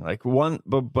ass thing. Like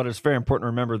but it's very important to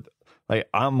remember, like,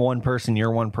 I'm one person, you're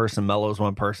one person, Melo's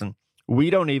one person. We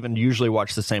don't even usually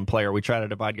watch the same player. We try to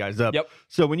divide guys up. Yep.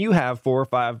 So when you have 4 or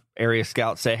 5 area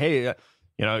scouts say, hey,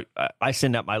 I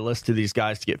send out my list to these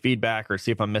guys to get feedback or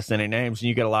see if I'm missing any names, and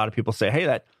you get a lot of people say, hey,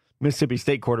 that Mississippi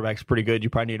State quarterback's pretty good. You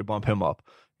probably need to bump him up.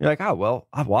 You're like, oh, well,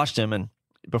 I've watched him, and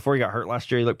before he got hurt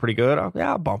last year, he looked pretty good. Oh,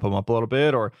 yeah, I'll bump him up a little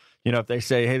bit. Or, if they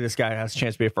say, hey, this guy has a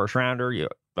chance to be a first rounder,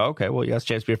 okay, well, he has a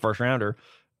chance to be a first rounder.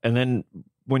 And then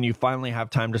when you finally have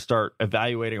time to start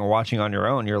evaluating or watching on your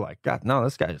own, you're like, God, no,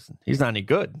 this he's not any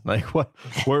good. Like, what?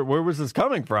 Where was this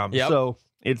coming from? Yep. So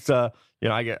it's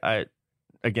I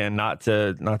again, not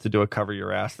to do a cover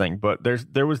your ass thing, but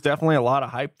there was definitely a lot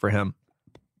of hype for him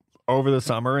over the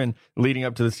summer and leading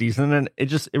up to the season, and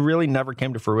it really never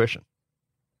came to fruition.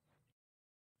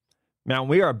 Now,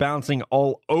 we are bouncing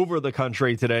all over the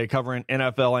country today, covering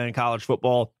NFL and college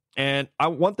football. And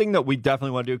one thing that we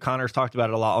definitely want to do, Connor's talked about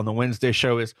it a lot on the Wednesday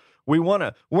show, is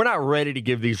we're not ready to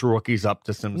give these rookies up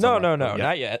to some. No,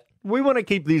 not yet. We want to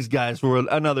keep these guys for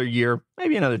another year,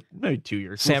 maybe 2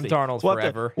 years. Sam Darnold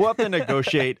forever. We'll have to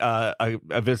negotiate a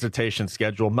visitation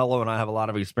schedule. Melo and I have a lot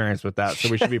of experience with that, so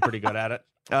we should be pretty good at it.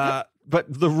 But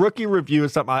the rookie review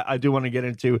is something I do want to get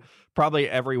into probably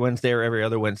every Wednesday or every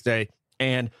other Wednesday.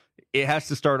 And it has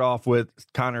to start off with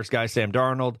Connor's guy, Sam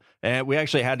Darnold. And we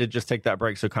actually had to just take that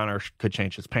break so Connor could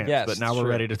change his pants. Yes, but now we're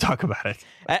ready to talk about it.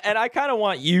 And I kind of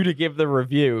want you to give the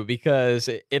review because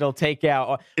it'll take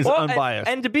out... It's unbiased.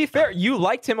 And to be fair, you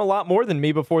liked him a lot more than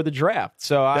me before the draft.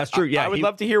 So that's true. Yeah, I would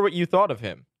love to hear what you thought of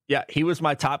him. Yeah, he was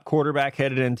my top quarterback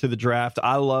headed into the draft.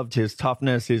 I loved his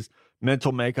toughness, his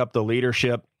mental makeup, the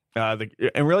leadership, and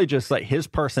really just like his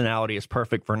personality is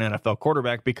perfect for an NFL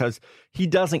quarterback because he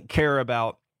doesn't care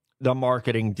about the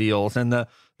marketing deals and the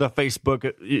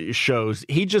Facebook shows.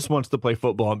 He just wants to play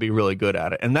football and be really good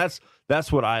at it. And that's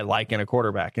what I like in a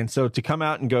quarterback. And so to come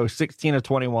out and go 16 of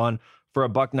 21 for a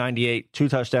 $198, 2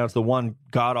 touchdowns, the one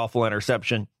god-awful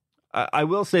interception, I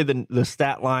will say the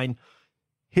stat line,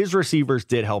 his receivers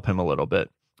did help him a little bit.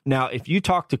 Now, if you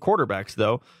talk to quarterbacks,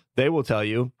 though, they will tell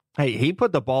you, hey, he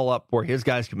put the ball up where his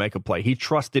guys could make a play. He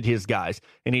trusted his guys,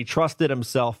 and he trusted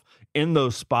himself in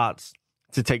those spots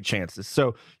to take chances.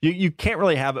 So you can't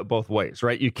really have it both ways,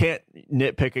 right? You can't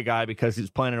nitpick a guy because he's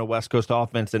playing in a West Coast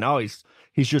offense and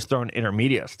he's just throwing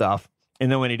intermediate stuff.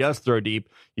 And then when he does throw deep,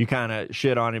 you kind of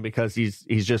shit on him because he's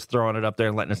just throwing it up there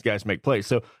and letting his guys make plays.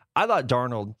 So I thought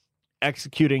Darnold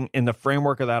executing in the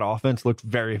framework of that offense looked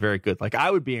very, very good. Like I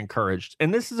would be encouraged.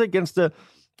 And this is against a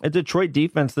Detroit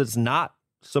defense that's not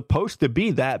supposed to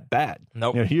be that bad.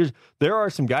 Nope. There are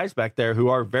some guys back there who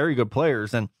are very good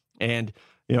players and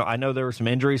I know there were some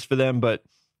injuries for them, but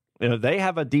they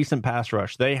have a decent pass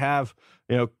rush. They have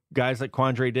guys like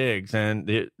Quandre Diggs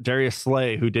and Darius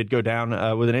Slay, who did go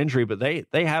down with an injury, but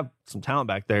they have some talent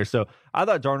back there. So I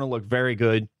thought Darnold looked very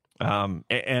good,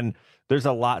 and there's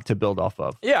a lot to build off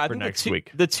of. Yeah, I for think next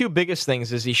week. The two biggest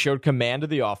things is he showed command of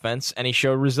the offense and he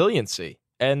showed resiliency,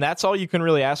 and that's all you can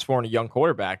really ask for in a young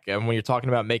quarterback. And when you're talking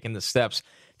about making the steps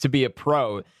to be a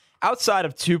pro. Outside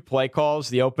of 2 play calls,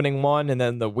 the opening one and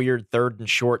then the weird 3rd and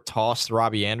short toss to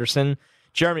Robbie Anderson,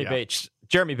 Jeremy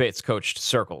Bates coached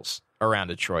circles around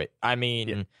Detroit. I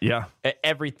mean,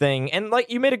 everything. And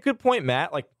like you made a good point,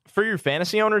 Matt, like for your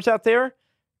fantasy owners out there,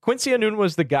 Quincy Enunwa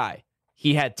was the guy.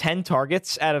 He had 10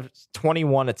 targets out of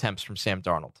 21 attempts from Sam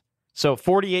Darnold. So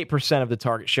 48% of the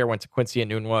target share went to Quincy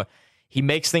Enunwa. He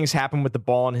makes things happen with the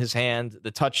ball in his hand.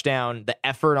 The touchdown, the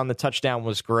effort on the touchdown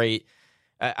was great.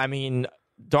 I mean,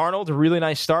 Darnold, a really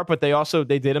nice start, but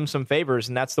they did him some favors,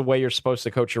 and that's the way you're supposed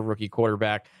to coach a rookie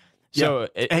quarterback. So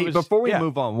before we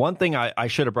move on, one thing I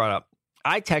should have brought up,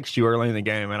 I texted you early in the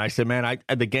game, and I said, man,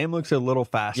 the game looks a little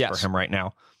fast for him right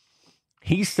now.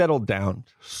 He settled down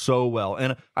so well,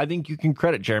 and I think you can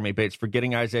credit Jeremy Bates for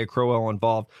getting Isaiah Crowell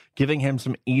involved, giving him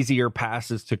some easier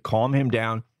passes to calm him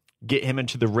down, get him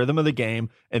into the rhythm of the game,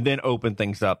 and then open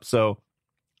things up. So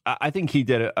I think he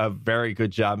did a very good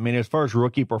job. I mean, as far as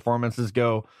rookie performances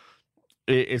go,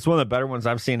 it's one of the better ones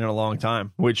I've seen in a long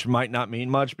time, which might not mean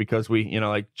much because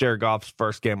like Jared Goff's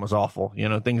first game was awful,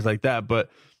 things like that. But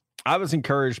I was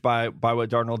encouraged by what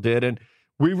Darnold did, and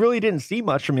we really didn't see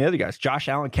much from the other guys. Josh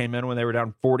Allen came in when they were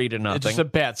down 40-0. It's just a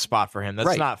bad spot for him.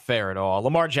 That's not fair at all.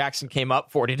 Lamar Jackson came in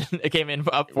up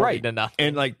 40-0,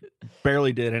 and like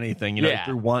barely did anything.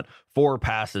 Threw 4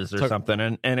 passes or something,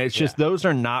 and it's just those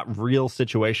are not real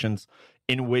situations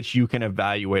in which you can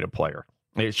evaluate a player.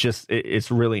 It's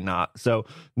really not. So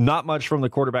not much from the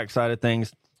quarterback side of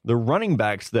things. The running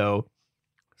backs, though,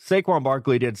 Saquon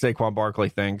Barkley did Saquon Barkley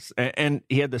things, and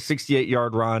he had the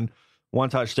 68-yard run, 1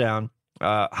 touchdown.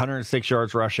 106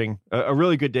 yards rushing, a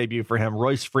really good debut for him.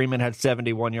 Royce Freeman had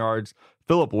 71 yards.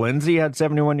 Phillip Lindsay had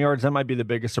 71 yards. That might be the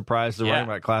biggest surprise of the running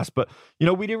back class. But,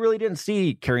 we really didn't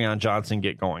see Kerryon Johnson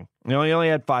get going. He only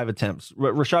had 5 attempts.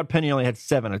 Rashad Penny only had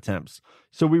 7 attempts.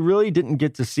 So we really didn't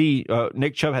get to see,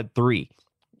 Nick Chubb had 3.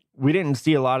 We didn't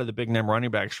see a lot of the big name running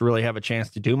backs really have a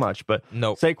chance to do much. But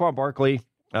Saquon Barkley,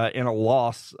 in a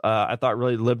loss, I thought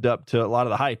really lived up to a lot of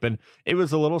the hype. And it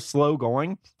was a little slow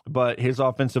going, but his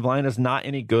offensive line is not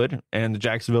any good, and the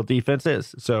Jacksonville defense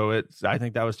is. So I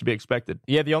think that was to be expected.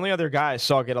 Yeah, the only other guy I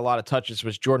saw get a lot of touches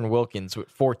was Jordan Wilkins with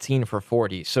 14 for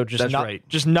 40. So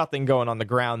just nothing going on the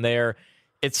ground there.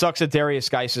 It sucks that Darius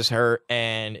Geis is hurt,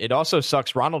 and it also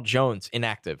sucks Ronald Jones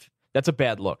inactive. That's a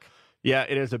bad look. Yeah,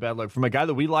 it is a bad look from a guy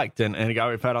that we liked and a guy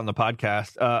we've had on the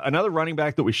podcast. Another running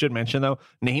back that we should mention, though,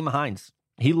 Naheem Hines.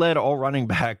 He led all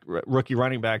rookie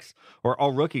running backs, or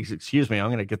all rookies, excuse me. I'm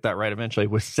going to get that right eventually,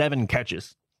 with 7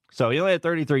 catches. So he only had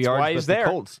 33 yards. Why he's there?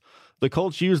 The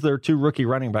Colts used their 2 rookie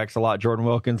running backs a lot. Jordan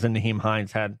Wilkins and Naheem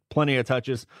Hines had plenty of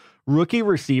touches. Rookie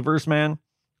receivers, man,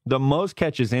 the most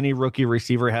catches any rookie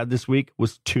receiver had this week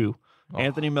was 2.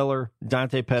 Anthony Miller,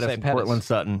 Dante Pettis, and Cortland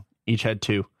Sutton each had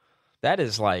 2. That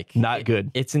is not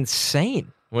good. It's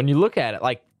insane when you look at it.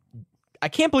 I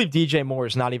can't believe DJ Moore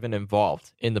is not even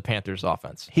involved in the Panthers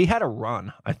offense. He had a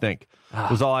run, I think,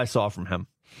 was all I saw from him.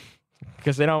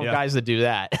 Because they don't have guys that do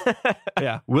that.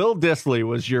 Yeah. Will Dissly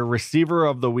was your receiver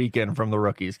of the weekend from the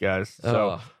rookies, guys.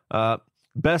 So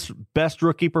best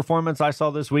rookie performance I saw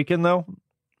this weekend, though,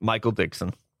 Michael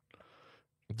Dixon.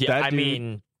 Yeah,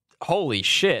 holy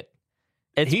shit.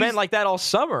 It's been like that all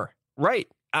summer. Right.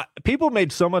 People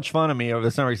made so much fun of me over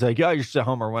the summer. He's like, "Yeah, you're just a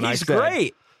homer." When He's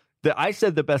great. I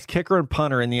said the best kicker and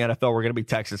punter in the NFL were going to be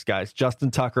Texas guys,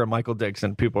 Justin Tucker and Michael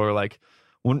Dixon. People were like,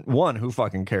 one, who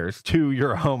fucking cares? Two,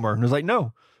 you're a homer. And I was like,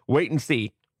 no, wait and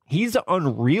see. He's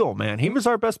unreal, man. He was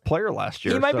our best player last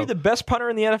year. He might be the best punter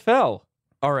in the NFL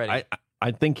already.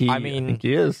 I think he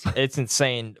is. It's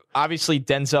insane. Obviously,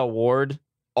 Denzel Ward,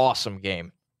 awesome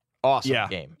game. Awesome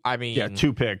game. I mean,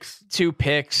 2 picks. 2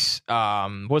 picks,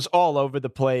 was all over the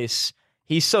place.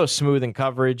 He's so smooth in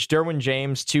coverage. Derwin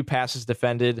James, 2 passes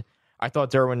defended. I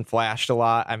thought Derwin flashed a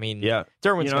lot. I mean,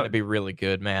 Derwin's going to be really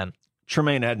good, man.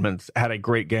 Tremaine Edmonds had a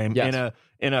great game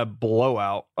in a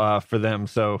blowout for them.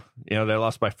 So, they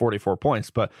lost by 44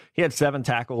 points, but he had 7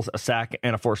 tackles, a sack,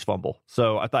 and a forced fumble.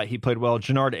 So I thought he played well.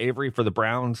 Jannard Avery for the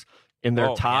Browns in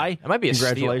their tie. Man. It might be a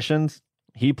Congratulations.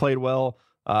 Steal. He played well.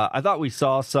 I thought we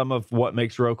saw some of what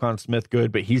makes Roquan Smith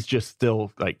good, but he's just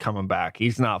still coming back.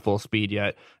 He's not full speed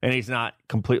yet, and he's not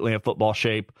completely in football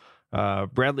shape.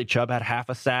 Bradley Chubb had half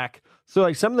a sack.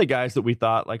 So some of the guys that we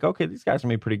thought okay, these guys are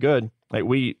gonna be pretty good.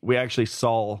 We actually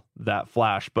saw that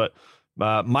flash, but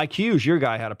Mike Hughes, your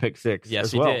guy, had a pick 6. Yes,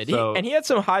 as he well. did. So, He had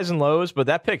some highs and lows, but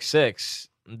that pick 6,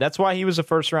 that's why he was a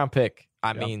first round pick.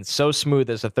 I mean, so smooth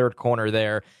as a third corner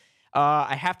there.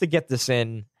 I have to get this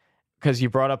in because you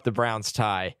brought up the Browns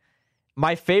tie.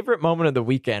 My favorite moment of the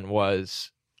weekend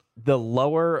was the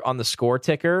lower on the score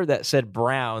ticker that said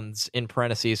Browns in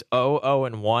parentheses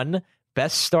 0-1,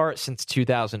 best start since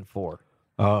 2004.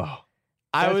 Oh,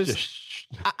 I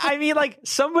mean,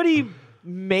 somebody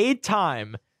made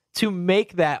time to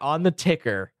make that on the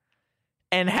ticker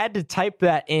and had to type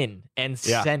that in and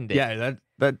send it. Yeah,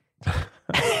 that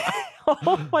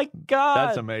oh my God.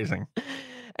 That's amazing.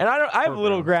 And I have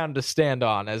little ground to stand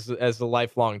on as a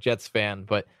lifelong Jets fan,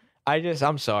 but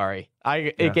I'm sorry.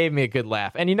 It gave me a good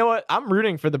laugh. And you know what? I'm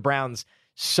rooting for the Browns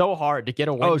so hard to get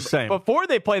a win before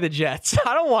they play the Jets.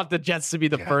 I don't want the Jets to be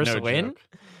the first win. Joke.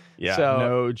 Yeah,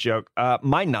 no joke.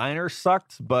 My Niners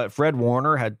sucked, but Fred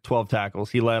Warner had 12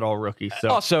 tackles. He led all rookies. So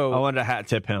also, I wanted to hat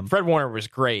tip him. Fred Warner was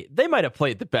great. They might have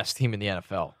played the best team in the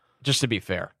NFL, just to be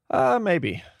fair.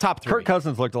 Maybe. Top 3. Kirk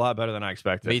Cousins looked a lot better than I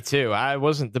expected. Me too. I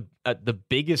wasn't the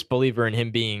biggest believer in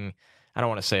him being, I don't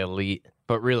want to say elite,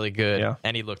 but really good. Yeah.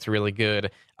 And he looked really good.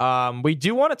 We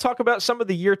do want to talk about some of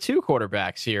the year 2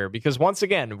 quarterbacks here, because once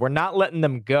again, we're not letting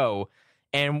them go.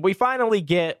 And we finally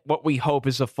get what we hope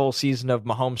is a full season of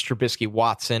Mahomes, Trubisky,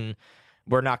 Watson.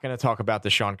 We're not going to talk about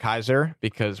Deshaun Kaiser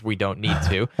because we don't need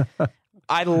to.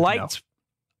 I liked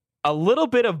a little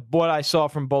bit of what I saw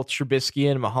from both Trubisky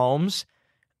and Mahomes.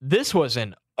 This was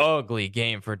an ugly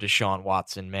game for Deshaun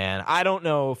Watson, man. I don't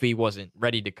know if he wasn't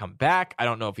ready to come back. I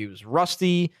don't know if he was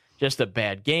rusty, just a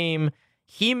bad game.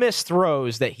 He missed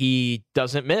throws that he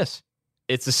doesn't miss.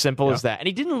 It's as simple as that. And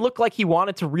he didn't look like he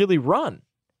wanted to really run.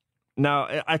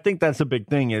 No, I think that's a big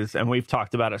thing and we've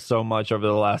talked about it so much over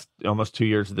the last almost 2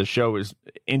 years of the show, is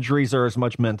injuries are as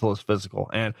much mental as physical.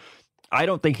 And I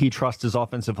don't think he trusts his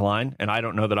offensive line, and I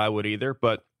don't know that I would either,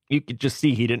 but you could just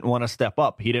see he didn't want to step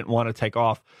up. He didn't want to take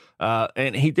off.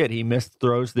 And he did. He missed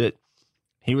throws that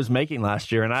he was making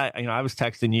last year. And I was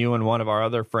texting you and one of our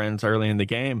other friends early in the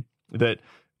game that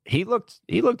he looked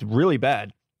really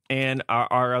bad. And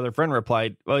our other friend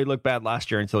replied, well, he looked bad last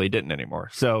year until he didn't anymore.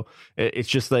 So it's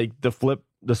just like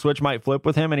the switch might flip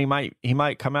with him, and he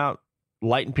might come out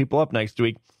lighting people up next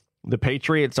week. The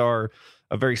Patriots are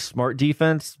a very smart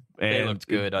defense, and they looked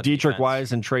good on Dietrich defense.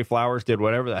 Wise and Trey Flowers did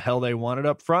whatever the hell they wanted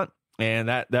up front, and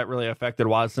that really affected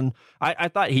Watson. I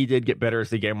thought he did get better as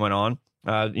the game went on.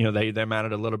 They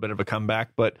mounted a little bit of a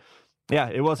comeback, but yeah,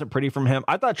 it wasn't pretty from him.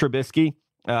 I thought Trubisky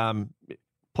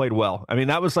played well. I mean,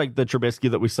 that was like the Trubisky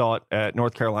that we saw at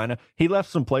North Carolina. He left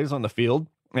some plays on the field,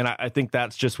 and I think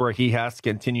that's just where he has to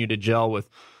continue to gel with,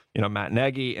 Matt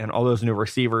Nagy and all those new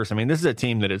receivers. I mean, this is a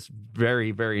team that is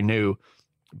very, very new,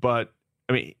 but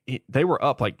I mean, they were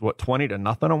up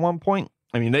 20-0 at one point.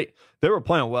 I mean, they were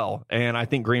playing well, and I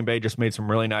think Green Bay just made some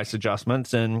really nice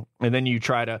adjustments, and then you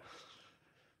try to,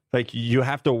 you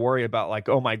have to worry about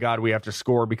oh my God, we have to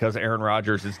score because Aaron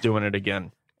Rodgers is doing it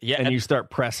again. Yeah, and you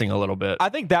start pressing a little bit. I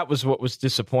think that was what was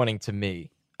disappointing to me.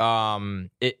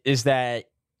 Is that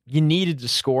you needed to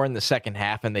score in the second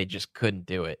half and they just couldn't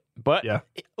do it. But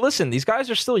listen, these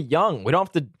guys are still young. We don't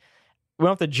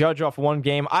have to judge off one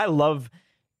game. I love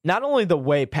not only the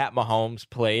way Pat Mahomes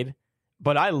played,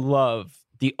 but I love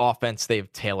the offense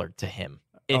they've tailored to him.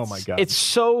 Oh my God, it's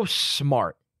so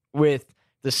smart with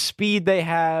the speed they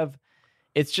have.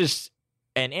 It's just,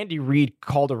 and Andy Reid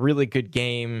called a really good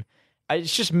game.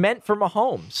 It's just meant for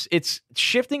Mahomes. It's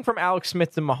shifting from Alex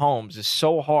Smith to Mahomes is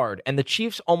so hard, and the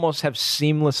Chiefs almost have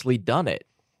seamlessly done it.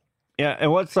 Yeah,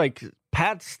 and what's like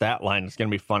Pat's stat line is going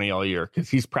to be funny all year because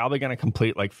he's probably going to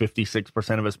complete like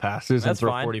 56% of his passes and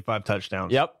throw 45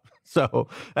 touchdowns. Yep. So,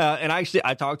 and actually,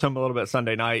 I talked to him a little bit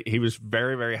Sunday night. He was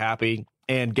very, very happy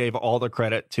and gave all the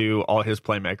credit to all his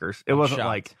playmakers. It wasn't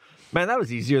like, man, that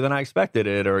was easier than I expected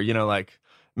it, or, like,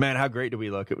 man, how great do we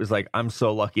look? It was like, I'm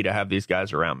so lucky to have these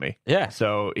guys around me. Yeah.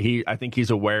 So I think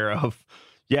he's aware of,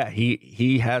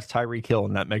 he has Tyreek Hill,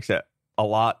 and that makes it a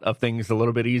lot of things a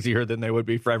little bit easier than they would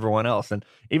be for everyone else. And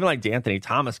even like D'Anthony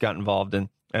Thomas got involved in,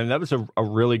 and that was a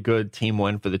really good team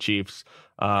win for the Chiefs.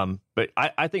 But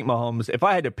I think Mahomes, if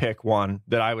I had to pick one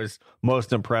that I was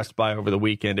most impressed by over the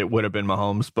weekend, it would have been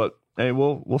Mahomes. But hey,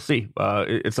 we'll see.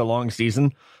 It's a long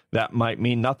season. That might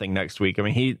mean nothing next week. I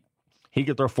mean, he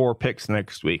could throw 4 picks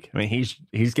next week. I mean,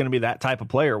 he's going to be that type of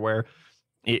player where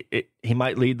he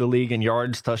might lead the league in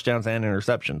yards, touchdowns, and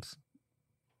interceptions.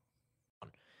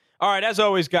 All right, as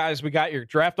always, guys, we got your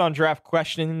draft on draft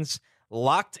questions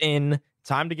locked in.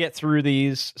 Time to get through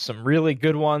these. Some really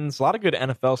good ones. A lot of good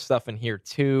NFL stuff in here,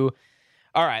 too.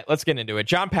 All right, let's get into it.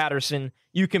 John Patterson,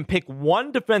 you can pick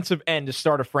one defensive end to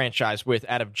start a franchise with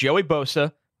out of Joey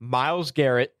Bosa, Myles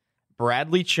Garrett,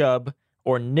 Bradley Chubb,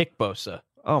 or Nick Bosa.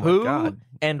 Oh, my Who God.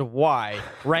 And why?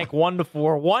 Rank 1 to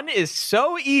 4. 1 is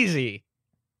so easy.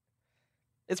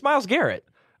 It's Myles Garrett.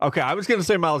 Okay, I was going to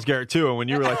say Myles Garrett, too, and when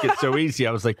you were like, it's so easy,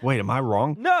 I was like, wait, am I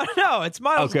wrong? No, it's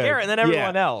Myles Garrett and then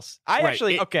everyone else. I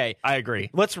agree.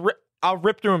 I'll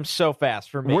rip through them so fast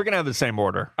for me. We're going to have the same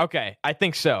order. Okay, I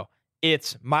think so.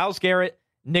 It's Myles Garrett,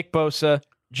 Nick Bosa,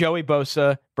 Joey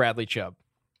Bosa, Bradley Chubb.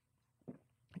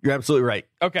 You're absolutely right.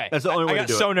 Okay. That's the only way to do it. I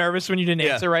got so nervous when you didn't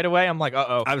answer right away. I'm like,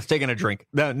 uh-oh. I was taking a drink.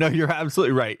 No, you're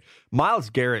absolutely right.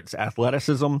 Myles Garrett's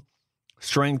athleticism,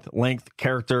 strength, length,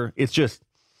 character, it's just...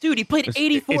 Dude, he played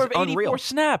 84 of 84 unreal.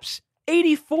 snaps.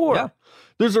 84. Yeah.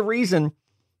 There's a reason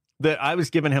that I was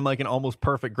giving him like an almost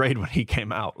perfect grade when he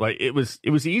came out. Like it was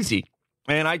easy.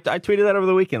 And I tweeted that over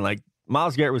the weekend. Like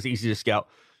Myles Garrett was easy to scout.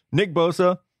 Nick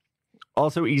Bosa,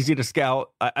 also easy to scout.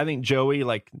 I think Joey,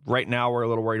 like right now we're a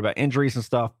little worried about injuries and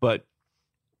stuff, but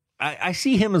I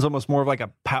see him as almost more of like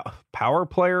a power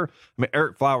player. I mean,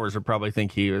 Eric Flowers would probably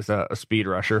think he was a speed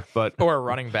rusher, but or a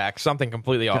running back, something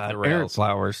completely off the rails. Eric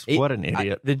Flowers, what an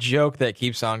idiot! The joke that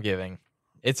keeps on giving,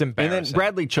 it's embarrassing. And then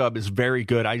Bradley Chubb is very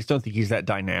good. I just don't think he's that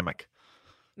dynamic.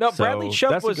 No, so Bradley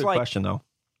Chubb that's was a good like question though.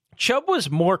 Chubb was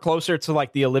more closer to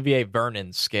like the Olivier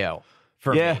Vernon scale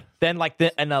for me than like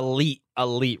an elite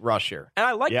rusher. And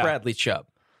I like Bradley Chubb,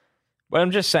 but I'm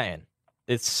just saying.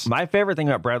 It's my favorite thing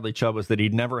about Bradley Chubb was that he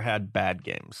never had bad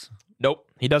games. Nope,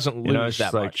 he doesn't lose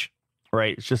that much.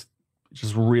 Right, it's just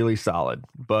really solid.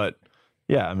 But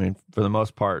yeah, I mean, for the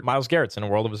most part, Myles Garrett's in a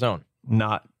world of his own.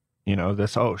 Not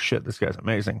this. Oh shit, this guy's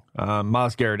amazing.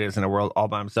 Myles Garrett is in a world all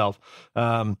by himself.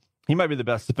 He might be the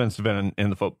best defensive end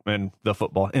in football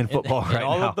right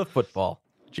all now. Of the football.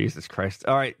 Jesus Christ!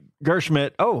 All right,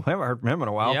 Gershmitt. Oh, I haven't heard from him in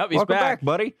a while. Yep, he's Welcome back,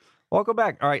 buddy. Welcome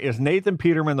back. All right, is Nathan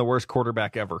Peterman the worst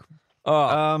quarterback ever?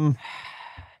 Yeah.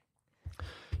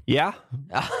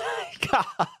 God.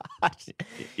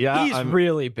 Yeah. He's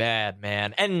really bad,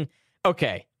 man. And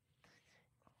okay.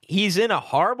 He's in a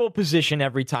horrible position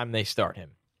every time they start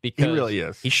him because he really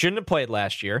is. He shouldn't have played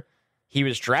last year. He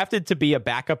was drafted to be a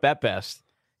backup at best.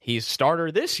 He's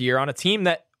starter this year on a team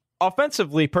that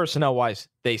offensively, personnel wise,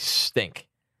 they stink.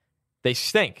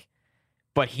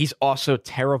 But he's also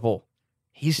terrible.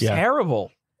 He's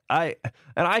terrible. I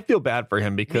feel bad for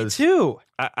him because Me too.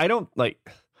 I don't like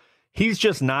he's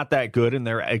just not that good and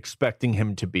they're expecting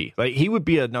him to be. Like he would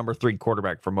be a number 3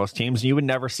 quarterback for most teams and you would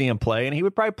never see him play and he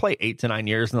would probably play 8 to 9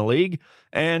 years in the league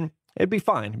and it'd be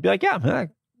fine. He'd be like, yeah,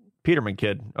 Peterman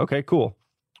kid. Okay, cool.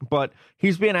 But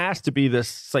he's being asked to be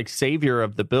this like savior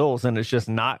of the Bills and it's just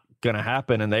not going to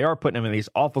happen and they are putting him in these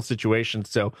awful situations.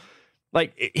 So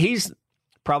like he's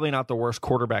probably not the worst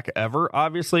quarterback ever,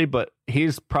 obviously, but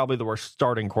he's probably the worst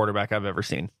starting quarterback I've ever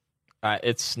seen.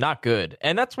 It's not good.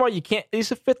 And that's why you can't,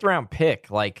 he's a 5th round pick.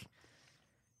 Like,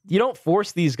 you don't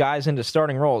force these guys into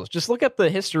starting roles. Just look at the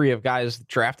history of guys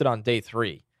drafted on day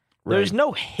 3. Right. There's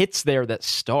no hits there that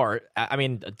start. I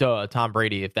mean, Tom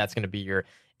Brady, if that's going to be your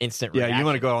instant reaction. Yeah, you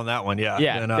want to go on that one, yeah.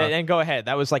 Yeah, and go ahead.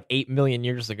 That was like 8 million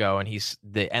years ago, and he's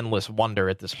the endless wonder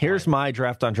at this point. Here's my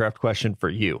draft on draft question for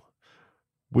you.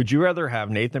 Would you rather have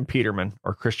Nathan Peterman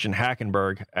or Christian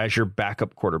Hackenberg as your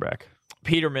backup quarterback?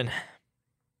 Peterman.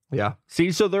 Yeah.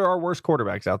 See, so there are worse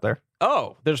quarterbacks out there.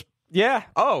 Oh, there's Yeah.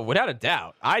 Oh, without a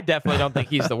doubt. I definitely don't think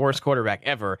he's the worst quarterback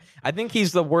ever. I think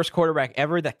he's the worst quarterback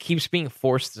ever that keeps being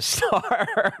forced to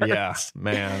start. Yeah,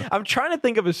 man. I'm trying to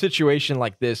think of a situation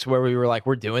like this where we were like,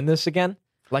 we're doing this again.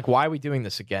 Like, why are we doing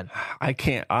this again? I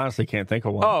honestly can't think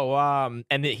of one. Oh,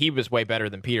 and he was way better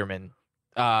than Peterman.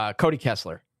 Cody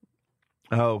Kessler.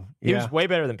 Oh, yeah. He was way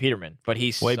better than Peterman, but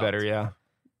he's way better, yeah.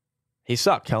 He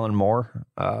sucked. Kellen Moore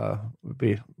would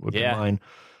be mine.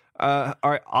 All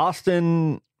right,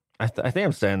 Austin. I think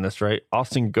I'm saying this right.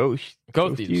 Austin Goethes.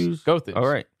 All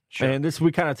right. Sure. And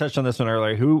we kind of touched on this one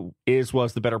earlier. Who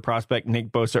was the better prospect,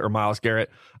 Nick Bosa or Myles Garrett?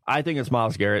 I think it's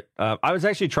Myles Garrett. I was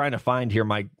actually trying to find here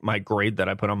my grade that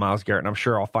I put on Myles Garrett, and I'm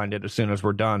sure I'll find it as soon as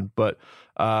we're done. But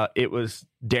it was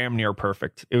damn near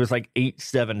perfect. It was like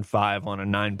 8.75 on a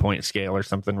 9-point scale or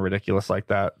something ridiculous like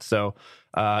that. So,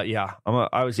 yeah,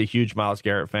 I was a huge Myles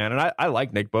Garrett fan, and I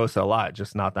like Nick Bosa a lot,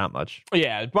 just not that much.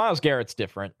 Yeah, Myles Garrett's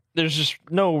different. There's just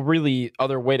no really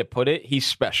other way to put it. He's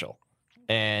special.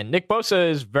 And Nick Bosa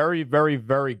is very, very,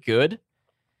 very good.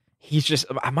 He's just,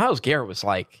 Myles Garrett was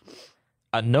like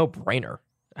a no-brainer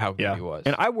how good he was.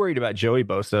 And I worried about Joey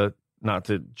Bosa, not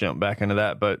to jump back into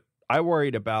that, but I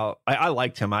worried about, I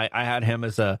liked him. I had him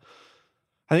as I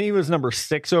think he was number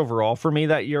 6 overall for me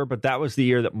that year, but that was the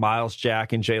year that Miles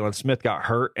Jack and Jalen Smith got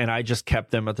hurt, and I just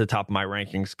kept them at the top of my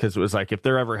rankings because it was like, if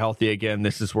they're ever healthy again,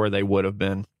 this is where they would have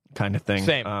been. Kind of thing.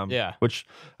 Same, yeah.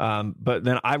 But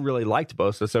then I really liked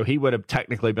Bosa, so he would have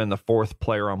technically been the 4th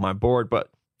player on my board. But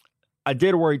I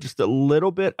did worry just a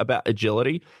little bit about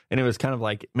agility, and it was kind of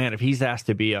like, man, if he's asked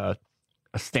to be a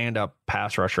stand-up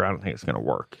pass rusher, I don't think it's going to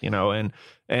work, you know.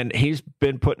 And he's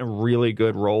been put in a really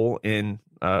good role in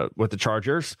with the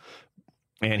Chargers,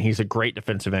 and he's a great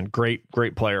defensive end,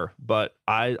 great player. But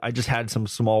I just had some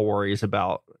small worries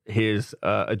about his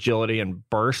agility and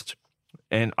burst.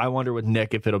 And I wonder with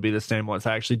Nick if it'll be the same once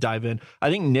I actually dive in. I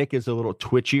think Nick is a little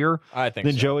twitchier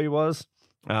than Joey was.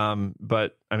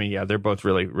 But, I mean, yeah, they're both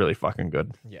really, really fucking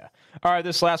good. Yeah. All right,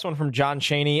 this last one from John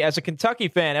Chaney. As a Kentucky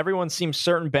fan, everyone seems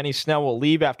certain Benny Snell will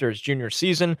leave after his junior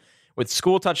season. With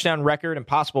school touchdown record and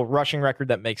possible rushing record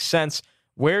that makes sense,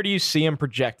 where do you see him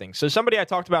projecting? So somebody I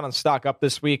talked about on Stock Up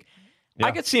this week,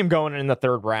 I could see him going in the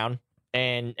 3rd round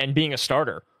and being a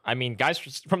starter. I mean, guys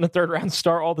from the 3rd round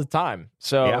start all the time.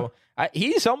 So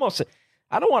he's almost,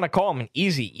 I don't want to call him an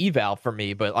easy eval for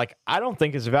me, but like, I don't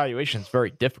think his evaluation is very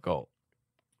difficult.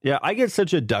 Yeah, I get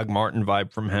such a Doug Martin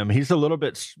vibe from him. He's a little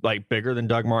bit like bigger than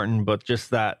Doug Martin, but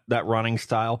just that running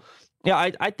style.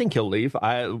 Yeah, I think he'll leave.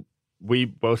 We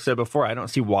both said before, I don't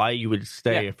see why you would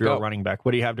stay if you're a running back.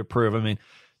 What do you have to prove? I mean,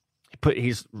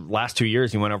 he's last 2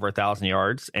 years, he went over 1,000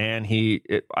 yards, and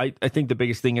I think the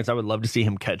biggest thing is I would love to see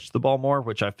him catch the ball more,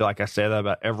 which I feel like I say that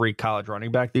about every college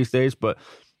running back these days, but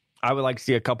I would like to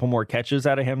see a couple more catches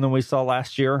out of him than we saw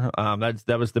last year.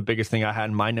 That was the biggest thing I had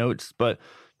in my notes, but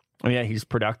yeah, he's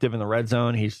productive in the red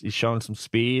zone. He's shown some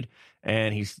speed,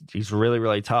 and he's really,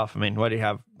 really tough. I mean, what did he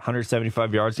have?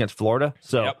 175 yards against Florida?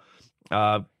 So,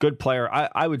 good player.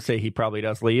 I would say he probably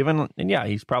does leave, and yeah,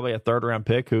 he's probably a 3rd round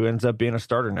pick who ends up being a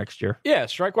starter next year. Yeah,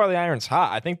 strike while the iron's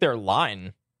hot. I think their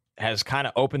line has kind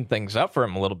of opened things up for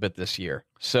him a little bit this year.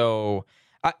 So,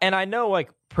 and I know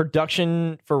like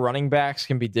production for running backs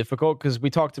can be difficult because we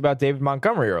talked about David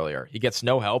Montgomery earlier. He gets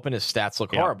no help, and his stats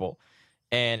look horrible.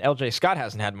 And LJ Scott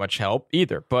hasn't had much help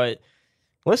either. But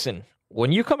listen,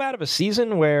 when you come out of a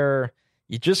season where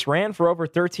you just ran for over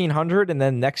 1,300 and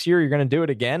then next year you're going to do it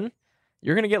again,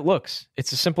 you're going to get looks.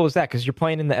 It's as simple as that because you're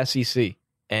playing in the SEC.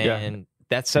 And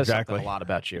that says something a lot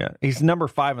about you. Yeah. He's number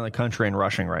 5 in the country in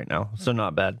rushing right now, so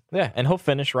not bad. Yeah, and he'll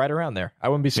finish right around there. I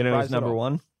wouldn't be surprised. You know who's number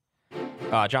 1?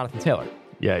 Jonathan Taylor.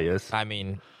 Yeah, he is. I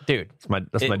mean, dude.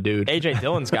 That's my dude. A.J.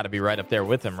 Dillon's got to be right up there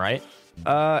with him, right?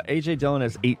 A.J. Dillon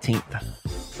is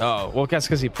 18th. Oh, well, that's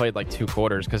because he played like 2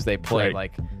 quarters because they play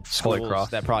like schools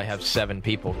that probably have 7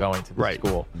 people going to the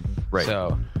school. Right.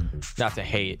 So, not to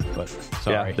hate, but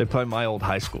sorry. Yeah, they play my old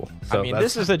high school. So I mean,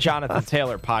 this is a Jonathan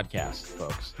Taylor podcast,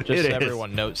 folks. Just so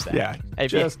everyone knows that. Yeah,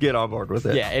 get on board with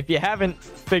it. Yeah, if you haven't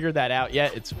figured that out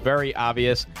yet, it's very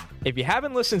obvious. If you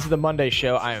haven't listened to the Monday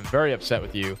show, I am very upset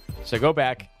with you. So go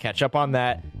back, catch up on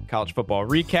that. College football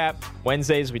recap.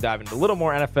 Wednesdays, we dive into a little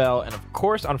more NFL. And of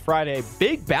course, on Friday,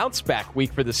 big bounce back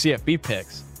week for the CFB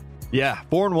picks. Yeah,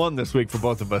 4-1 this week for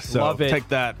both of us. So Love it. Take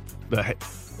that, the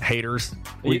haters.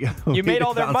 You made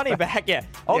all their money back. Yeah.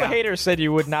 All the haters said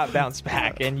you would not bounce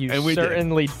back, and you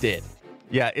certainly did.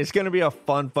 Yeah, it's going to be a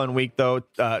fun week, though.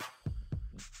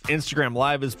 Instagram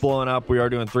Live is blowing up. We are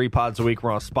doing 3 pods a week.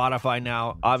 We're on Spotify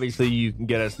now. Obviously, you can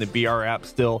get us in the BR app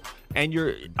still. And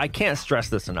I can't stress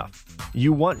this enough.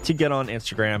 You want to get on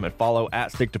Instagram and follow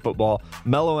at Stick to Football.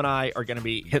 Mello and I are going to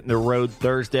be hitting the road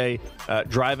Thursday,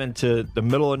 driving to the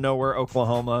middle of nowhere,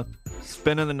 Oklahoma,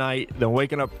 spending the night, then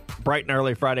waking up bright and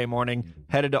early Friday morning,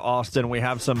 headed to Austin. We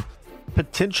have some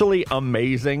potentially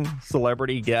amazing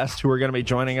celebrity guests who are going to be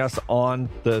joining us on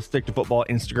the Stick to Football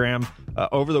Instagram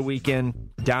over the weekend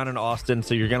down in Austin.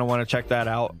 So you're going to want to check that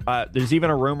out. There's even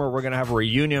a rumor we're going to have a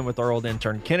reunion with our old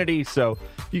intern Kennedy. So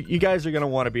you guys are going to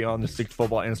want to be on the Stick to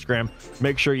Football Instagram.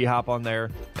 Make sure you hop on there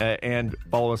and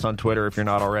follow us on Twitter if you're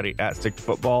not already at Stick to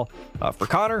Football. For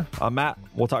Connor, I'm Matt.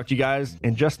 We'll talk to you guys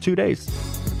in just 2 days.